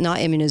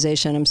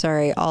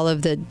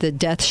of the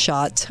death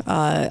shot,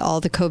 all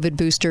the COVID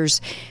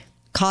boosters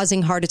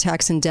causing heart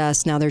attacks and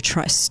deaths. Now they're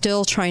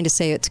still trying to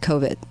say it's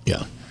COVID.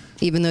 Yeah.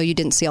 Even though you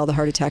didn't see all the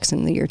heart attacks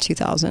in the year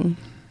 2000.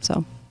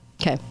 So,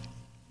 okay.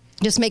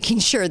 Just making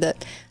sure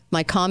that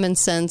my common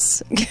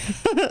sense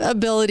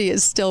ability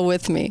is still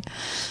with me.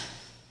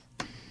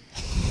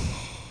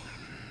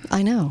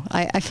 I know.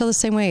 I feel the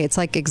same way. It's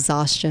like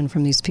exhaustion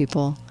from these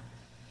people.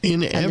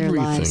 In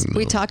everything.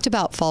 We talked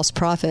about false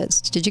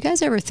prophets. Did you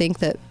guys ever think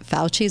that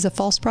Fauci is a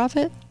false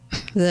prophet?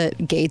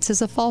 That Gates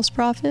is a false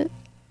prophet?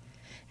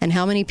 And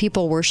how many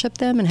people worship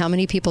them and how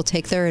many people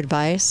take their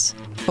advice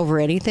over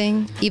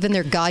anything? Even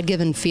their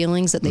God-given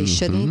feelings that they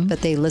shouldn't,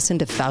 but they listen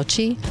to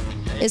Fauci?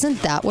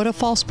 Isn't that what a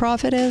false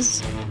prophet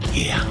is?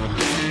 Yeah.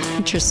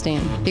 Interesting.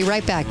 Be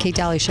right back. Kate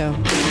Daly Show.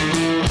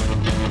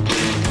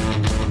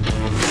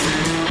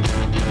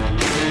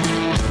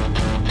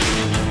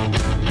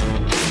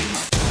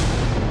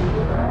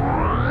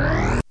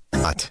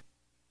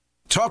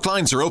 Talk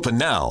lines are open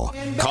now.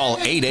 Call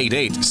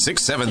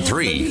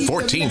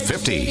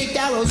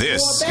 888-673-1450.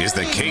 This is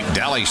the Kate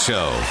Daly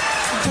Show.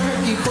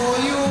 Turkey for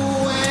you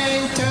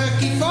and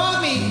turkey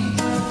for me.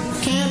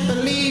 Can't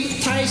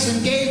believe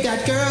Tyson gave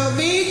that girl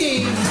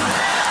VD.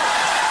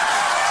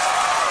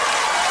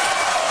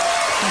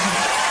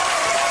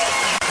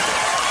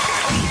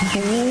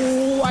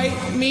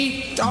 White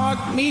meat,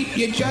 dark meat,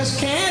 you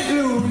just can't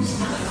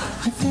lose.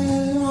 I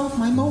fell off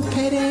my moped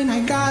and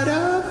I got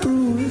a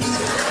bruise.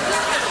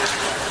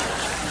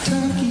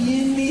 Turkey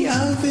in the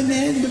oven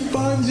and the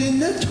buns in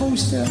the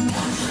toaster.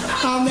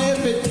 I'll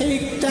never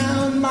take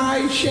down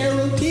my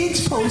Cheryl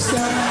Teagues poster.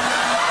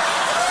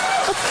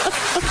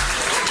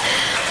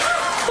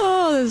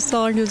 Oh, this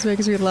song just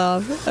makes me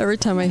laugh every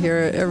time I hear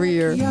it, every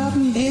year.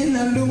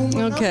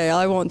 Okay,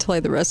 I won't play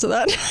the rest of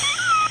that.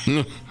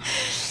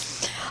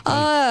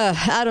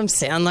 Adam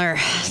Sandler.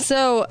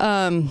 So,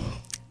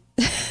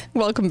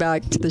 welcome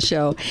back to the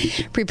show.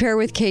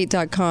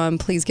 Preparewithkate.com.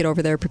 Please get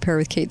over there,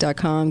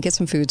 preparewithkate.com. Get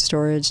some food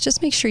storage.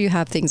 Just make sure you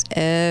have things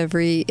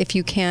if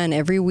you can,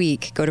 every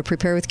week. Go to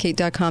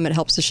preparewithkate.com. It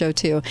helps the show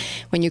too.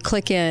 When you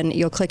click in,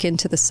 you'll click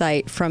into the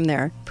site from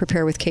there,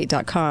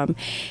 preparewithkate.com.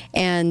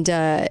 And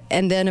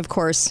then, of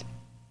course,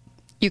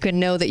 you can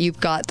know that you've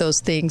got those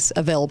things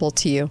available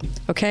to you.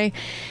 Okay?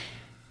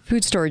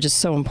 Food storage is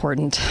so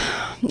important.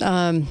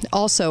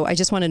 Also, I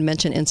just wanted to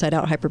mention Inside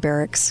Out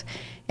Hyperbarics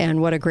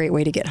and what a great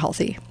way to get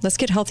healthy. Let's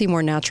get healthy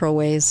more natural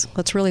ways.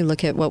 Let's really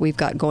look at what we've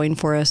got going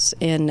for us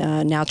in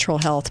natural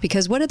health.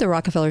 Because what did the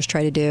Rockefellers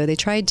try to do? They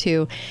tried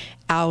to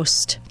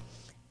oust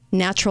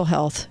natural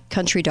health,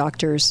 country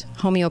doctors,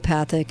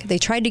 homeopathic. They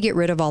tried to get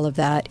rid of all of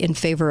that in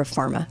favor of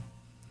pharma.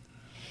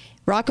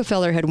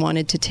 Rockefeller had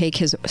wanted to take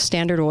his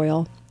Standard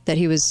Oil that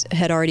he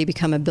had already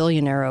become a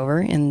billionaire over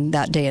in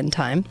that day and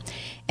time,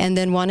 and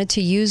then wanted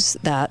to use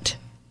that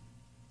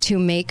to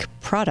make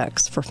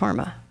products for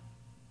pharma.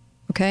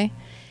 Okay?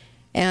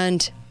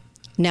 And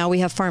now we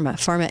have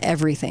pharma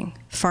everything.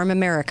 Pharma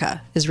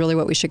America is really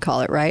what we should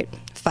call it, right?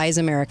 Pfizer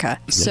America.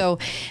 Yeah. So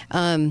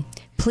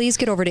please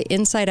get over to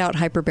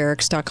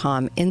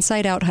InsideOutHyperbarics.com,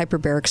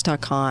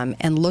 InsideOutHyperbarics.com,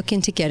 and look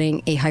into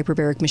getting a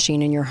hyperbaric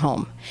machine in your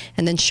home.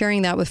 And then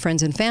sharing that with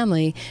friends and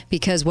family,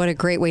 because what a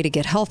great way to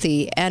get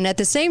healthy. And at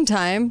the same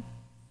time,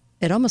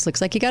 it almost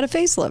looks like you got a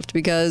facelift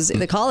because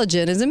the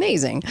collagen is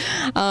amazing.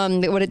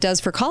 What it does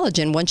for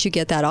collagen, once you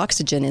get that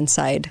oxygen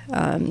inside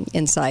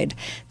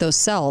those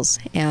cells,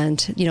 and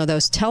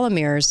those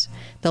telomeres,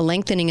 the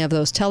lengthening of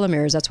those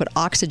telomeres, that's what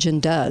oxygen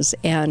does.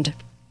 And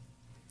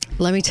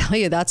let me tell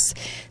you, that's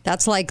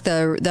like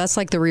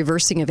the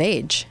reversing of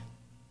age.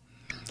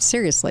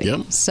 Seriously.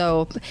 Yep.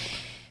 So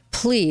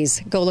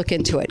please go look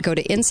into it. Go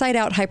to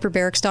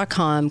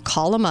InsideOutHyperbarics.com,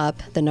 call them up.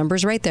 The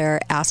number's right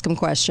there. Ask them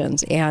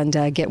questions and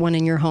get one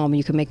in your home.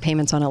 You can make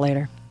payments on it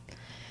later.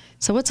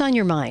 So what's on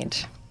your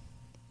mind?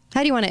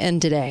 How do you want to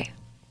end today?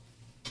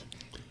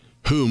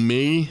 Who,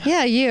 me?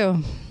 Yeah,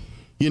 you.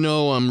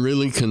 I'm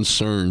really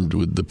concerned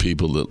with the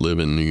people that live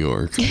in New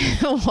York.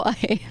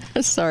 Why?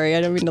 Sorry,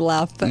 I don't mean to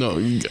laugh. But...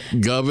 No,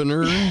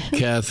 Governor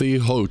Kathy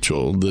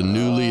Hochul, the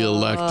newly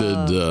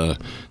elected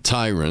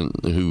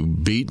tyrant who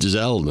beat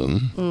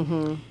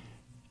Zeldin,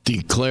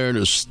 declared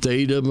a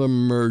state of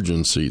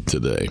emergency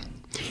today.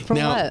 For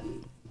what?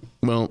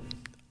 Well,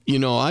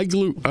 I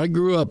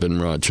grew up in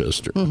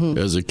Rochester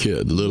as a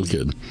little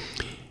kid.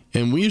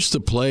 And we used to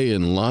play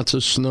in lots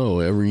of snow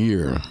every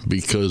year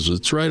because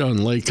it's right on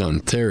Lake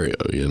Ontario,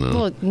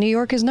 Well, New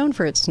York is known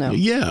for its snow.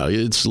 Yeah,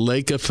 it's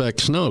lake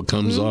effect snow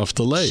comes off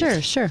the lake.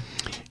 Sure.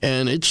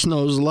 And it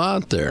snows a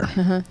lot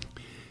there.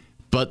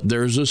 But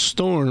there's a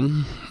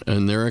storm,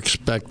 and they're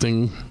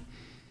expecting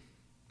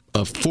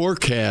a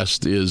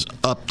forecast is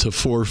up to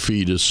 4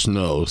 feet of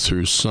snow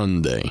through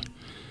Sunday.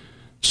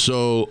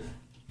 So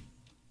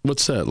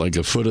what's that, like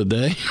a foot a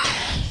day?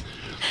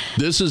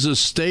 This is a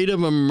state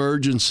of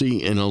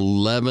emergency in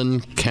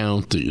 11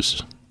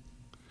 counties.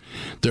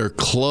 They're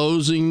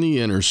closing the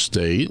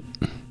interstate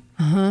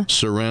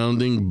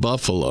surrounding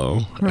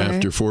Buffalo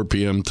after 4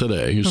 p.m.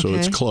 today, so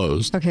it's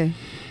closed. Okay.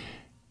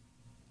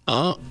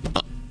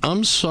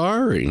 I'm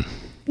sorry.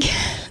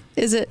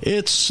 Is it?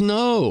 It's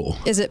snow.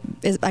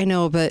 I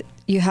know, but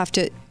you have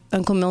to,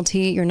 Uncle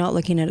Milty, you're not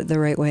looking at it the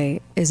right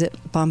way. Is it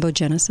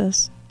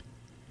bombogenesis?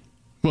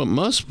 Well, it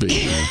must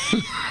be.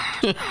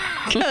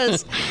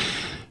 Because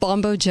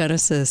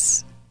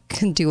bombogenesis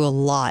can do a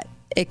lot.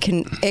 It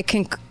can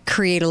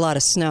create a lot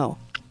of snow.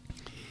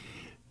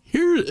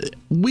 Here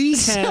we have.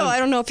 So I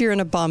don't know if you're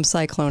in a bomb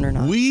cyclone or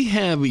not. We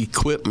have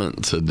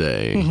equipment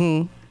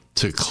today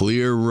to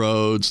clear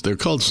roads. They're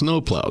called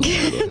snowplows.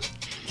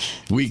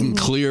 We can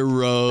clear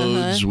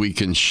roads. We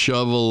can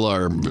shovel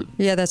our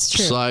that's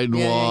true.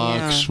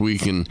 sidewalks. Yeah. We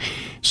can.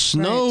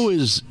 Snow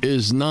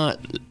is not.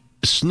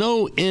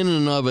 Snow in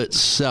and of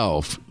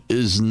itself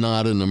is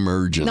not an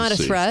emergency. Not a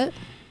threat.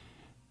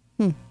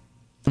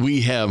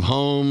 We have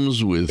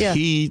homes with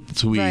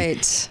heat.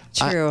 Right.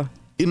 True.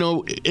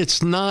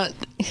 It's not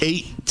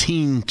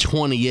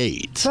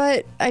 1828.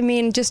 But, I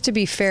mean, just to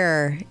be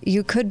fair,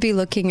 you could be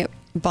looking at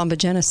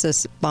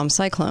bombogenesis, bomb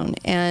cyclone.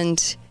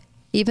 And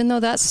even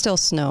though that's still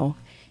snow,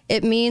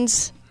 it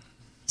means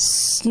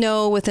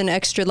snow with an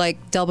extra,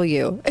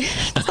 W.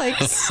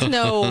 Like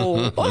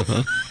snow.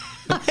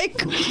 Hi,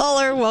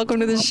 caller.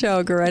 Welcome to the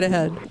show. Go right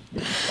ahead.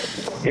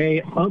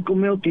 Hey, Uncle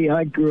Milty,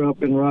 I grew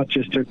up in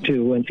Rochester,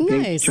 too. Went to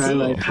Cape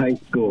Twilight High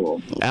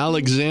School.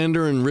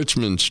 Alexander and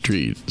Richmond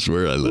Street is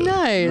where I live.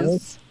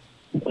 Nice.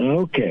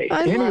 Okay.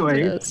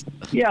 Anyway,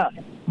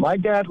 my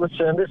dad would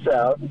send us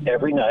out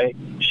every night,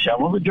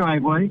 shovel the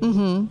driveway,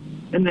 and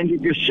then you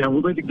just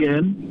shoveled it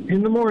again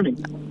in the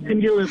morning,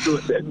 and you lived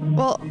with it.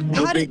 Well,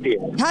 big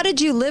deal. How did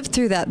you live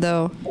through that,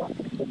 though?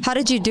 How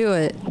did you do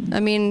it? I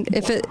mean,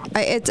 if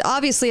it's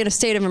obviously in a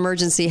state of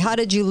emergency, how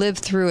did you live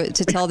through it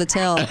to tell the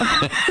tale?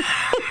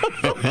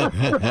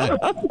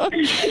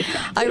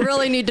 I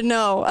really need to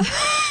know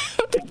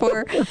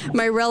for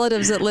my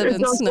relatives that live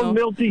in snow. Uncle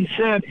Milty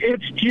said,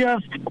 it's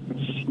just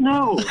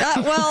snow.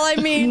 Well, I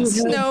mean,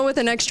 snow with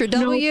an extra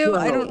W.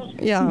 I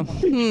don't. Yeah.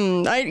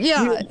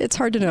 It's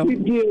hard to know. You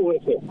deal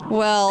with it.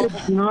 Well,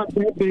 it's not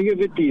that big of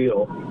a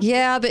deal.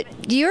 Yeah, but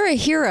you're a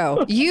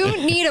hero. You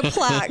need a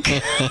plaque.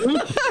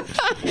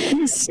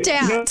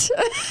 Stat.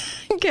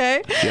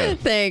 Okay. Yeah.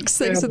 Thanks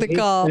for the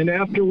call. And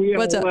after we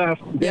all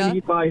left, then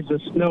he buys a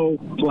snow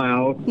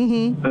plow,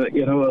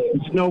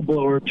 a snow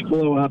blower to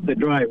blow out the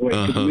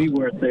driveway because we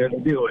weren't there to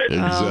do it.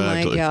 Exactly. Oh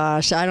my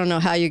gosh, I don't know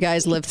how you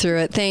guys lived through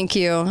it. Thank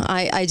you.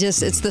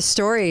 It's the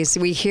stories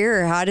we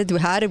hear. How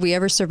did we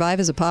ever survive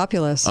as a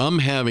populace? I'm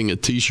having a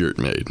T-shirt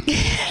made,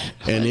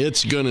 and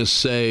it's gonna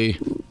say,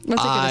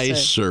 "I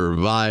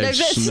survived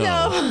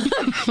snow."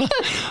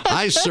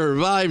 I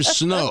survived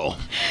snow.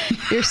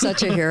 You're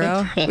such a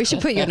hero. We should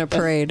put you in a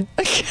parade.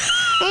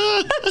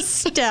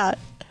 Stat.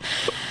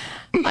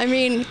 I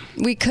mean,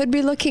 we could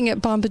be looking at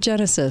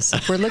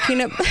bombogenesis. We're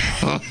looking at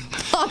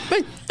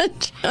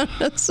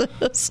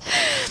bombogenesis.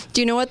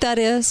 Do you know what that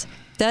is?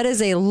 That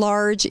is a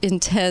large,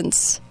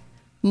 intense,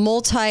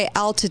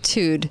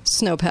 multi-altitude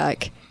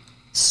snowpack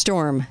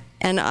storm.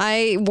 And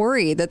I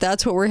worry that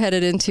that's what we're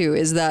headed into,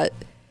 is that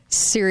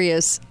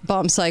serious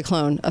bomb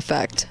cyclone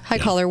effect. Hi,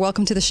 caller.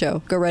 Welcome to the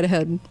show. Go right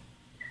ahead.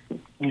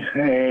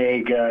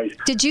 Hey, guys.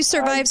 Did you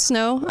survive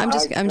snow? I'm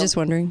just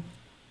wondering.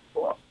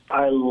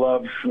 I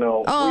love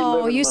snow.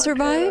 Oh, you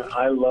survived?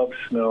 I love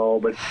snow,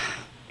 but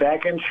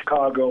back in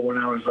Chicago when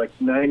I was like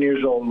 9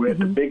 years old. We had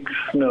the big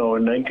snow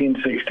in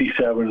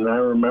 1967, and I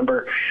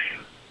remember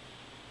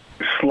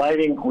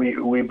sliding.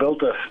 We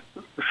built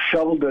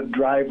shoveled the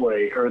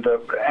driveway or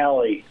the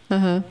alley,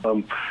 and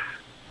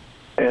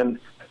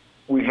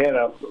we had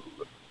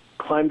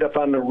climbed up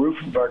on the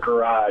roof of our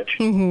garage,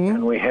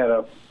 and we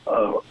had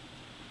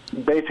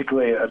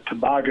basically a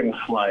toboggan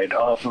slide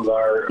off of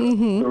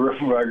the roof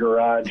of our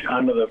garage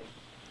onto the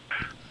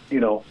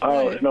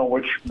snow,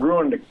 which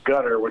ruined the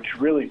gutter, which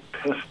really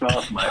pissed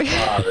off my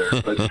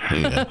father.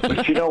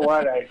 But you know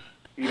what?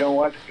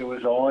 It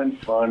was all in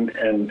fun,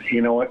 and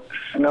you know what?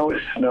 Snow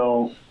is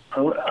snow.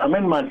 I'm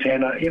in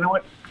Montana. You know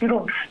what? If you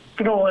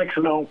don't like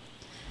snow,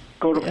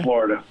 go to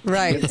Florida.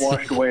 Right. Get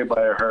washed away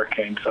by a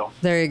hurricane. So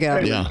there you go.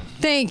 Yeah.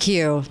 Thank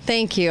you.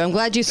 I'm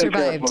glad you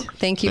survived.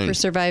 Thank you for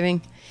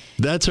surviving.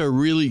 That's a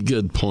really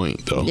good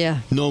point, though. Yeah.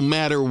 No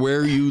matter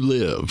where you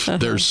live,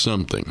 there's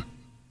something.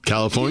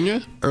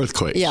 California,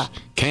 earthquakes. Yeah.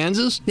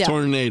 Kansas,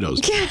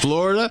 tornadoes.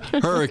 Florida,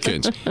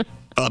 hurricanes.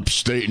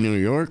 Upstate New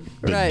York,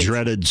 the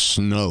dreaded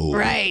snow.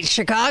 Right.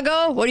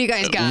 Chicago, what do you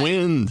guys got?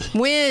 Wind.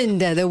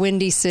 The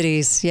windy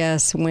cities.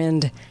 Yes,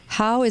 wind.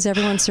 How is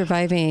everyone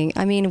surviving?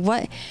 I mean,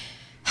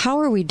 how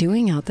are we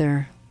doing out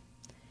there?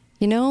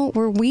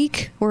 We're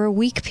weak. We're a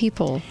weak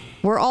people.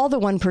 We're all the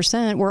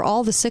 1%. We're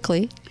all the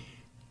sickly.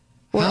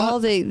 We're all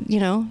the,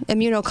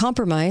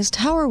 immunocompromised.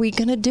 How are we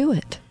going to do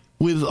it?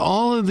 With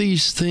all of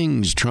these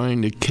things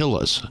trying to kill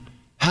us,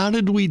 how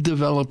did we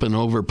develop an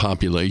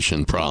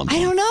overpopulation problem? I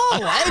don't know.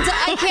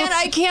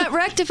 I can't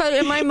rectify it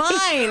in my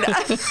mind.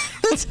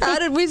 How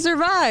did we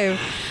survive?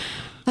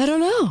 I don't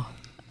know.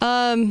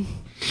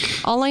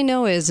 All I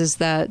know is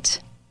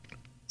that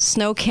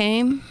snow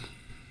came,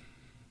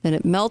 then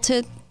it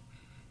melted,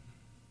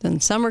 then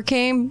summer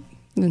came,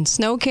 then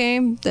snow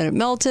came, then it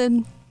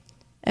melted,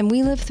 and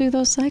we lived through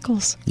those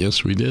cycles.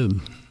 Yes, we did.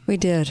 We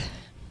did.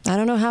 I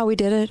don't know how we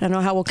did it. I don't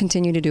know how we'll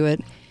continue to do it,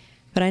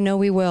 but I know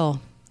we will.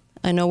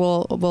 I know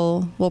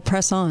we'll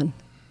press on.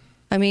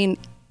 I mean,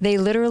 they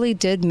literally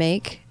did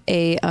make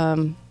a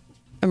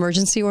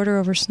emergency order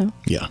over snow.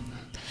 Yeah.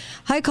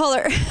 Hi,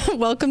 caller.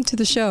 Welcome to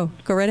the show.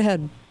 Go right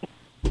ahead.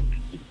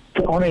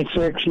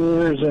 26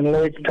 years in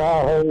Lake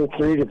Tahoe,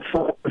 3 to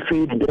 5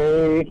 feet a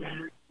day,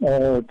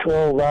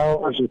 12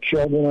 hours of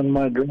shoveling in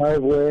my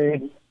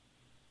driveway.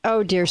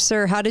 Oh, dear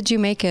sir. How did you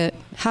make it?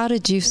 How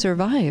did you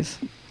survive?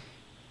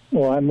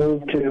 Well, I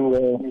moved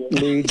to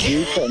Leeds,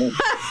 Utah.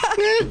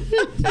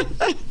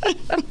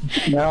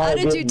 Now How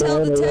did you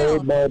tell the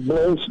tale? By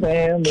blow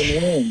stand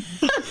and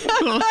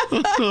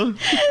wind.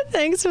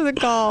 Thanks for the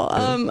call.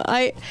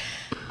 I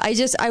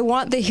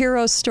want the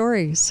hero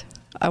stories.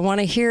 I want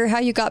to hear how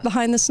you got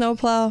behind the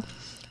snowplow.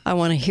 I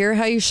want to hear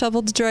how you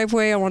shoveled the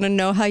driveway. I want to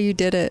know how you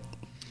did it.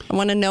 I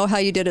want to know how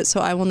you did it so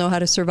I will know how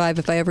to survive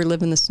if I ever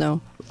live in the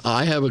snow.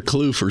 I have a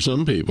clue for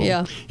some people.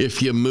 Yeah.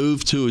 If you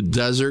move to a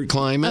desert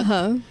climate,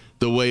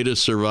 the way to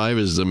survive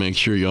is to make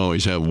sure you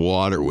always have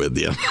water with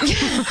you.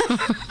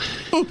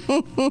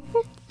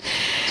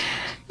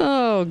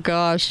 Oh,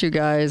 gosh, you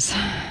guys.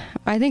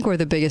 I think we're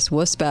the biggest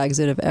wuss bags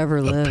that have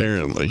ever lived.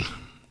 Apparently.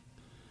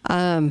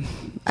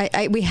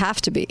 We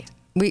have to be.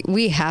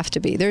 We have to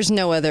be. There's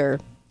no other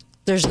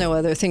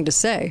thing to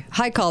say.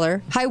 Hi,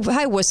 caller.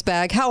 Hi, wuss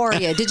bag. How are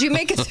you? Did you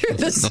make it through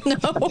the snow?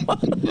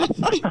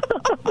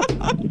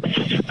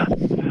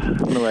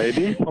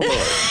 Lady,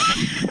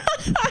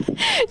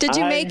 Did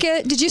you make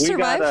it? Did you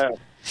survive?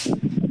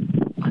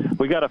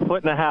 We got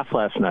 1.5 feet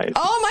last night.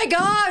 Oh my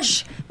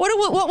gosh! What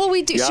will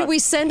we do? Yeah. Should we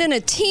send in a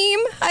team?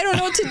 I don't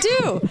know what to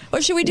do.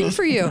 What should we do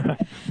for you?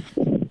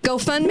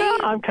 GoFundMe? No,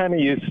 I'm kind of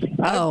used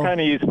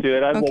to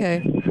it.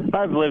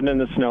 I've lived in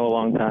the snow a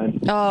long time.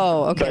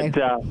 Oh, okay.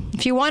 But,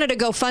 if you wanted to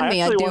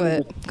GoFundMe, I'd do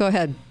it. Go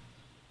ahead.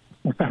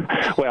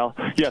 Well,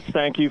 yes,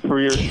 thank you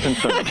for your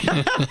concern.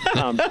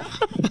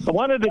 I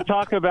wanted to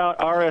talk about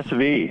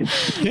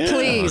RSV. Yeah.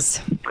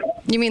 Please.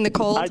 You mean the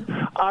cold?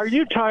 Are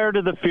you tired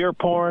of the fear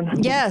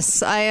porn?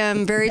 Yes, I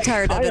am very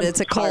tired of it. It's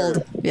a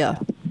cold. Yeah.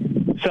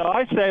 So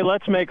I say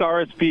let's make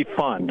RSV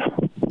fun.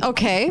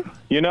 Okay.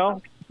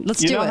 Let's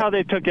do it. You know how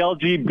they took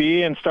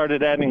LGB and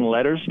started adding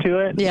letters to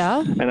it? Yeah.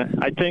 And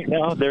I think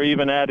now they're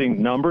even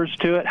adding numbers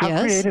to it.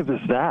 How creative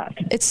is that?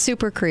 It's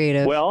super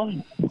creative. Well,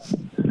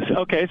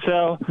 okay,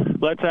 so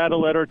let's add a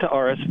letter to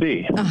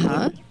RSV.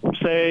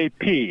 Say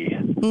P.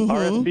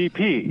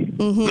 RSVP.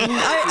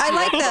 I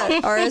like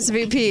that.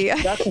 RSVP.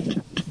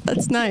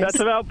 That's nice. That's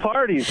about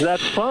parties.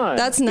 That's fun.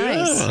 That's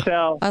nice. Yeah.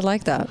 So, I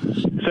like that.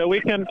 So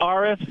we can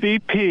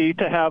RSVP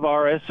to have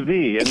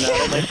RSV, and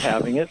that'll make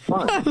having it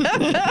fun.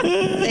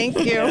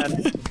 Thank you.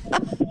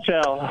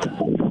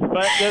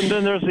 But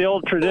then there's the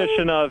old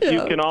tradition of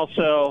you can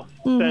also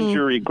send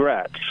your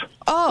regrets.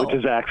 Which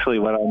is actually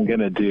what I'm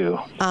going to do.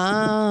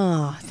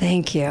 Oh,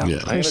 thank you. Yeah. I'm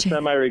going to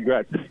send my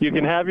regrets. You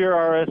can have your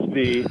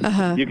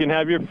RSV. You can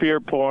have your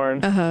fear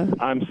porn.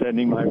 I'm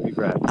sending my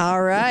regrets.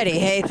 All righty.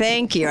 Hey,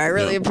 thank you. I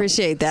really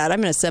appreciate that. I'm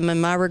going to send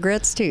my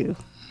regrets, too.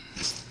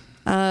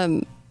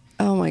 Oh,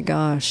 my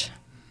gosh.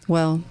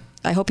 Well,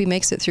 I hope he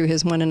makes it through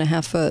his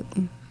 1.5 foot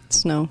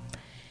snow.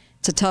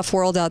 It's a tough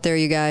world out there,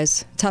 you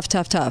guys. Tough,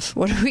 tough, tough.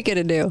 What are we going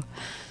to do?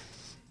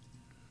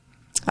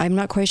 I'm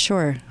not quite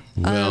sure.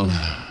 Well,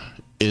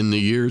 in the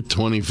year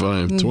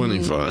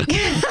 2525.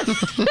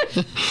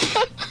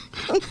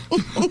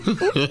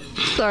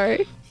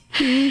 Sorry.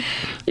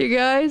 You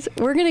guys,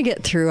 we're going to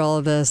get through all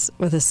of this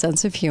with a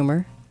sense of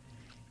humor.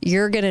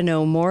 You're going to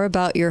know more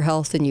about your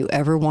health than you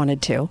ever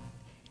wanted to.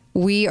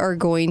 We are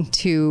going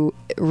to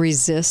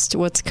resist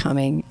what's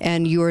coming,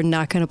 and you are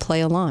not going to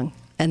play along.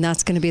 And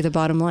that's going to be the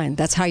bottom line.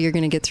 That's how you're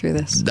going to get through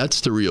this.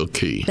 That's the real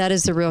key. That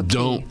is the real key.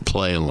 Don't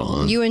play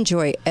along. You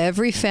enjoy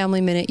every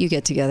family minute you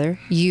get together.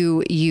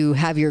 You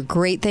have your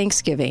great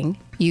Thanksgiving.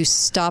 You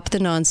stop the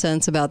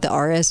nonsense about the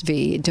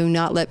RSV. Do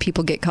not let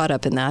people get caught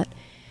up in that.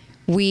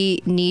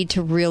 We need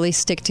to really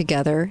stick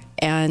together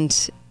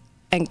and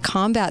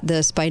combat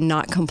this by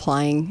not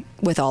complying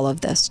with all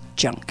of this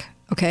junk,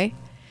 okay?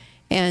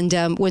 And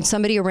when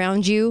somebody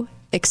around you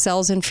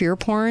excels in fear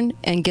porn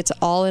and gets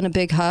all in a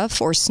big huff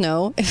or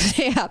snow, if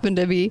they happen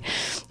to be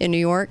in New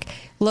York,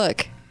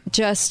 look,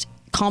 just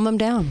calm them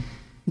down.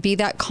 Be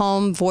that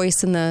calm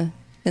voice in the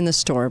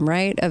storm,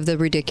 right, of the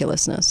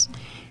ridiculousness.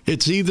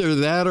 It's either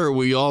that or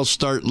we all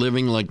start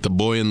living like the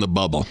boy in the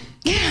bubble.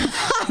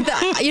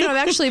 I'm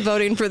actually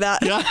voting for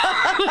that. Yeah.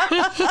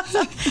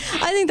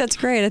 I think that's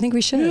great. I think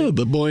we should. Yeah,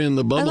 the boy in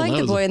the bubble. I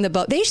like the boy in the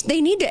bubble. They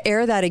need to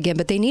air that again,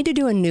 but they need to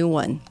do a new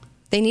one.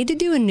 They need to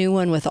do a new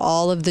one with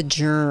all of the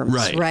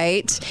germs,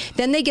 right?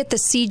 Then they get the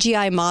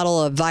CGI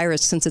model of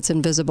virus since it's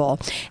invisible.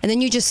 And then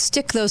you just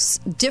stick those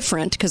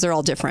different, because they're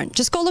all different.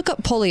 Just go look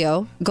up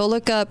polio. Go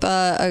look up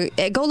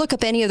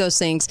any of those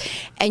things,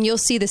 and you'll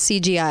see the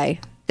CGI.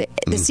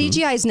 The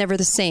CGI is never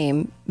the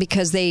same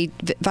because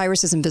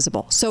virus is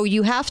invisible. So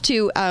you have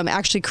to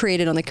actually create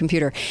it on the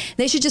computer.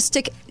 They should just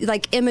stick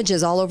like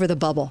images all over the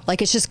bubble.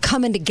 Like it's just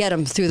coming to get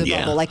them through the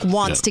bubble, like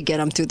wants to get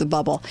them through the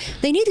bubble.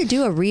 They need to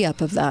do a re-up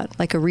of that,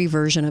 like a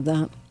reversion of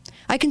that.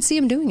 I can see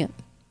them doing it.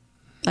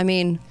 I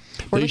mean,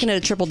 we're looking at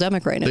a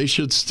triple-demic right now. They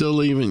should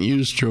still even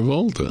use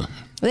Travolta.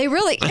 They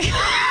really... Can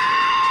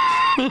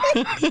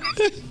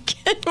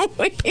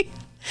we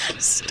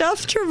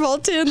stuff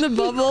Travolta in the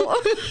bubble?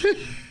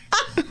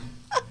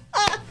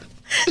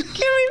 Can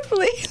we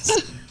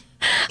please?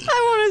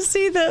 I want to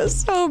see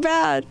this so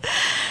bad.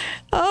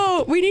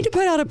 Oh, we need to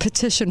put out a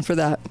petition for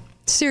that.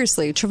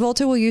 Seriously,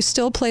 Travolta, will you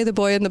still play the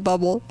boy in the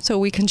bubble so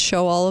we can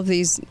show all of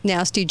these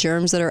nasty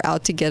germs that are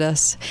out to get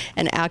us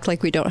and act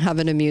like we don't have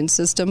an immune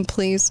system,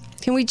 please?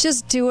 Can we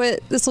just do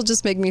it? This will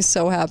just make me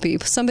so happy.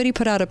 Somebody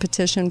put out a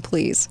petition,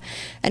 please.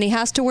 And he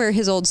has to wear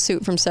his old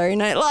suit from Saturday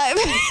Night Live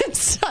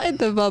inside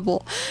the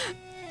bubble.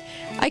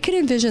 I can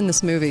envision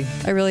this movie.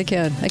 I really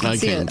can. I can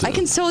see it. I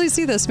can totally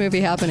see this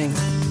movie happening.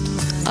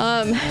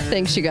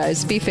 Thanks, you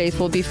guys. Be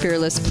faithful. Be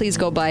fearless. Please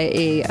go buy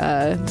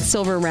a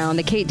silver round,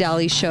 the Kate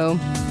Daly Show.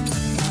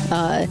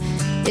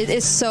 It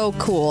is so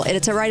cool. And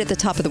it's right at the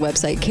top of the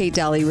website,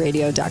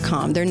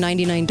 katedallyradio.com. They're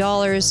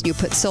 $99. You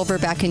put silver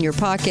back in your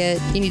pocket.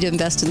 You need to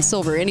invest in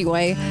silver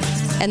anyway.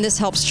 And this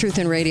helps Truth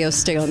in Radio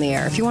stay on the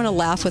air. If you want to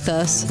laugh with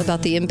us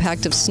about the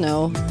impact of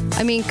snow,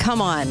 I mean,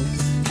 come on.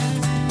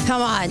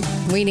 Come on.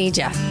 We need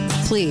you.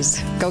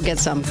 Please go get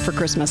some for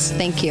Christmas.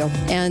 Thank you.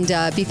 And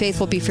be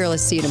faithful, be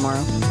fearless. See you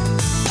tomorrow.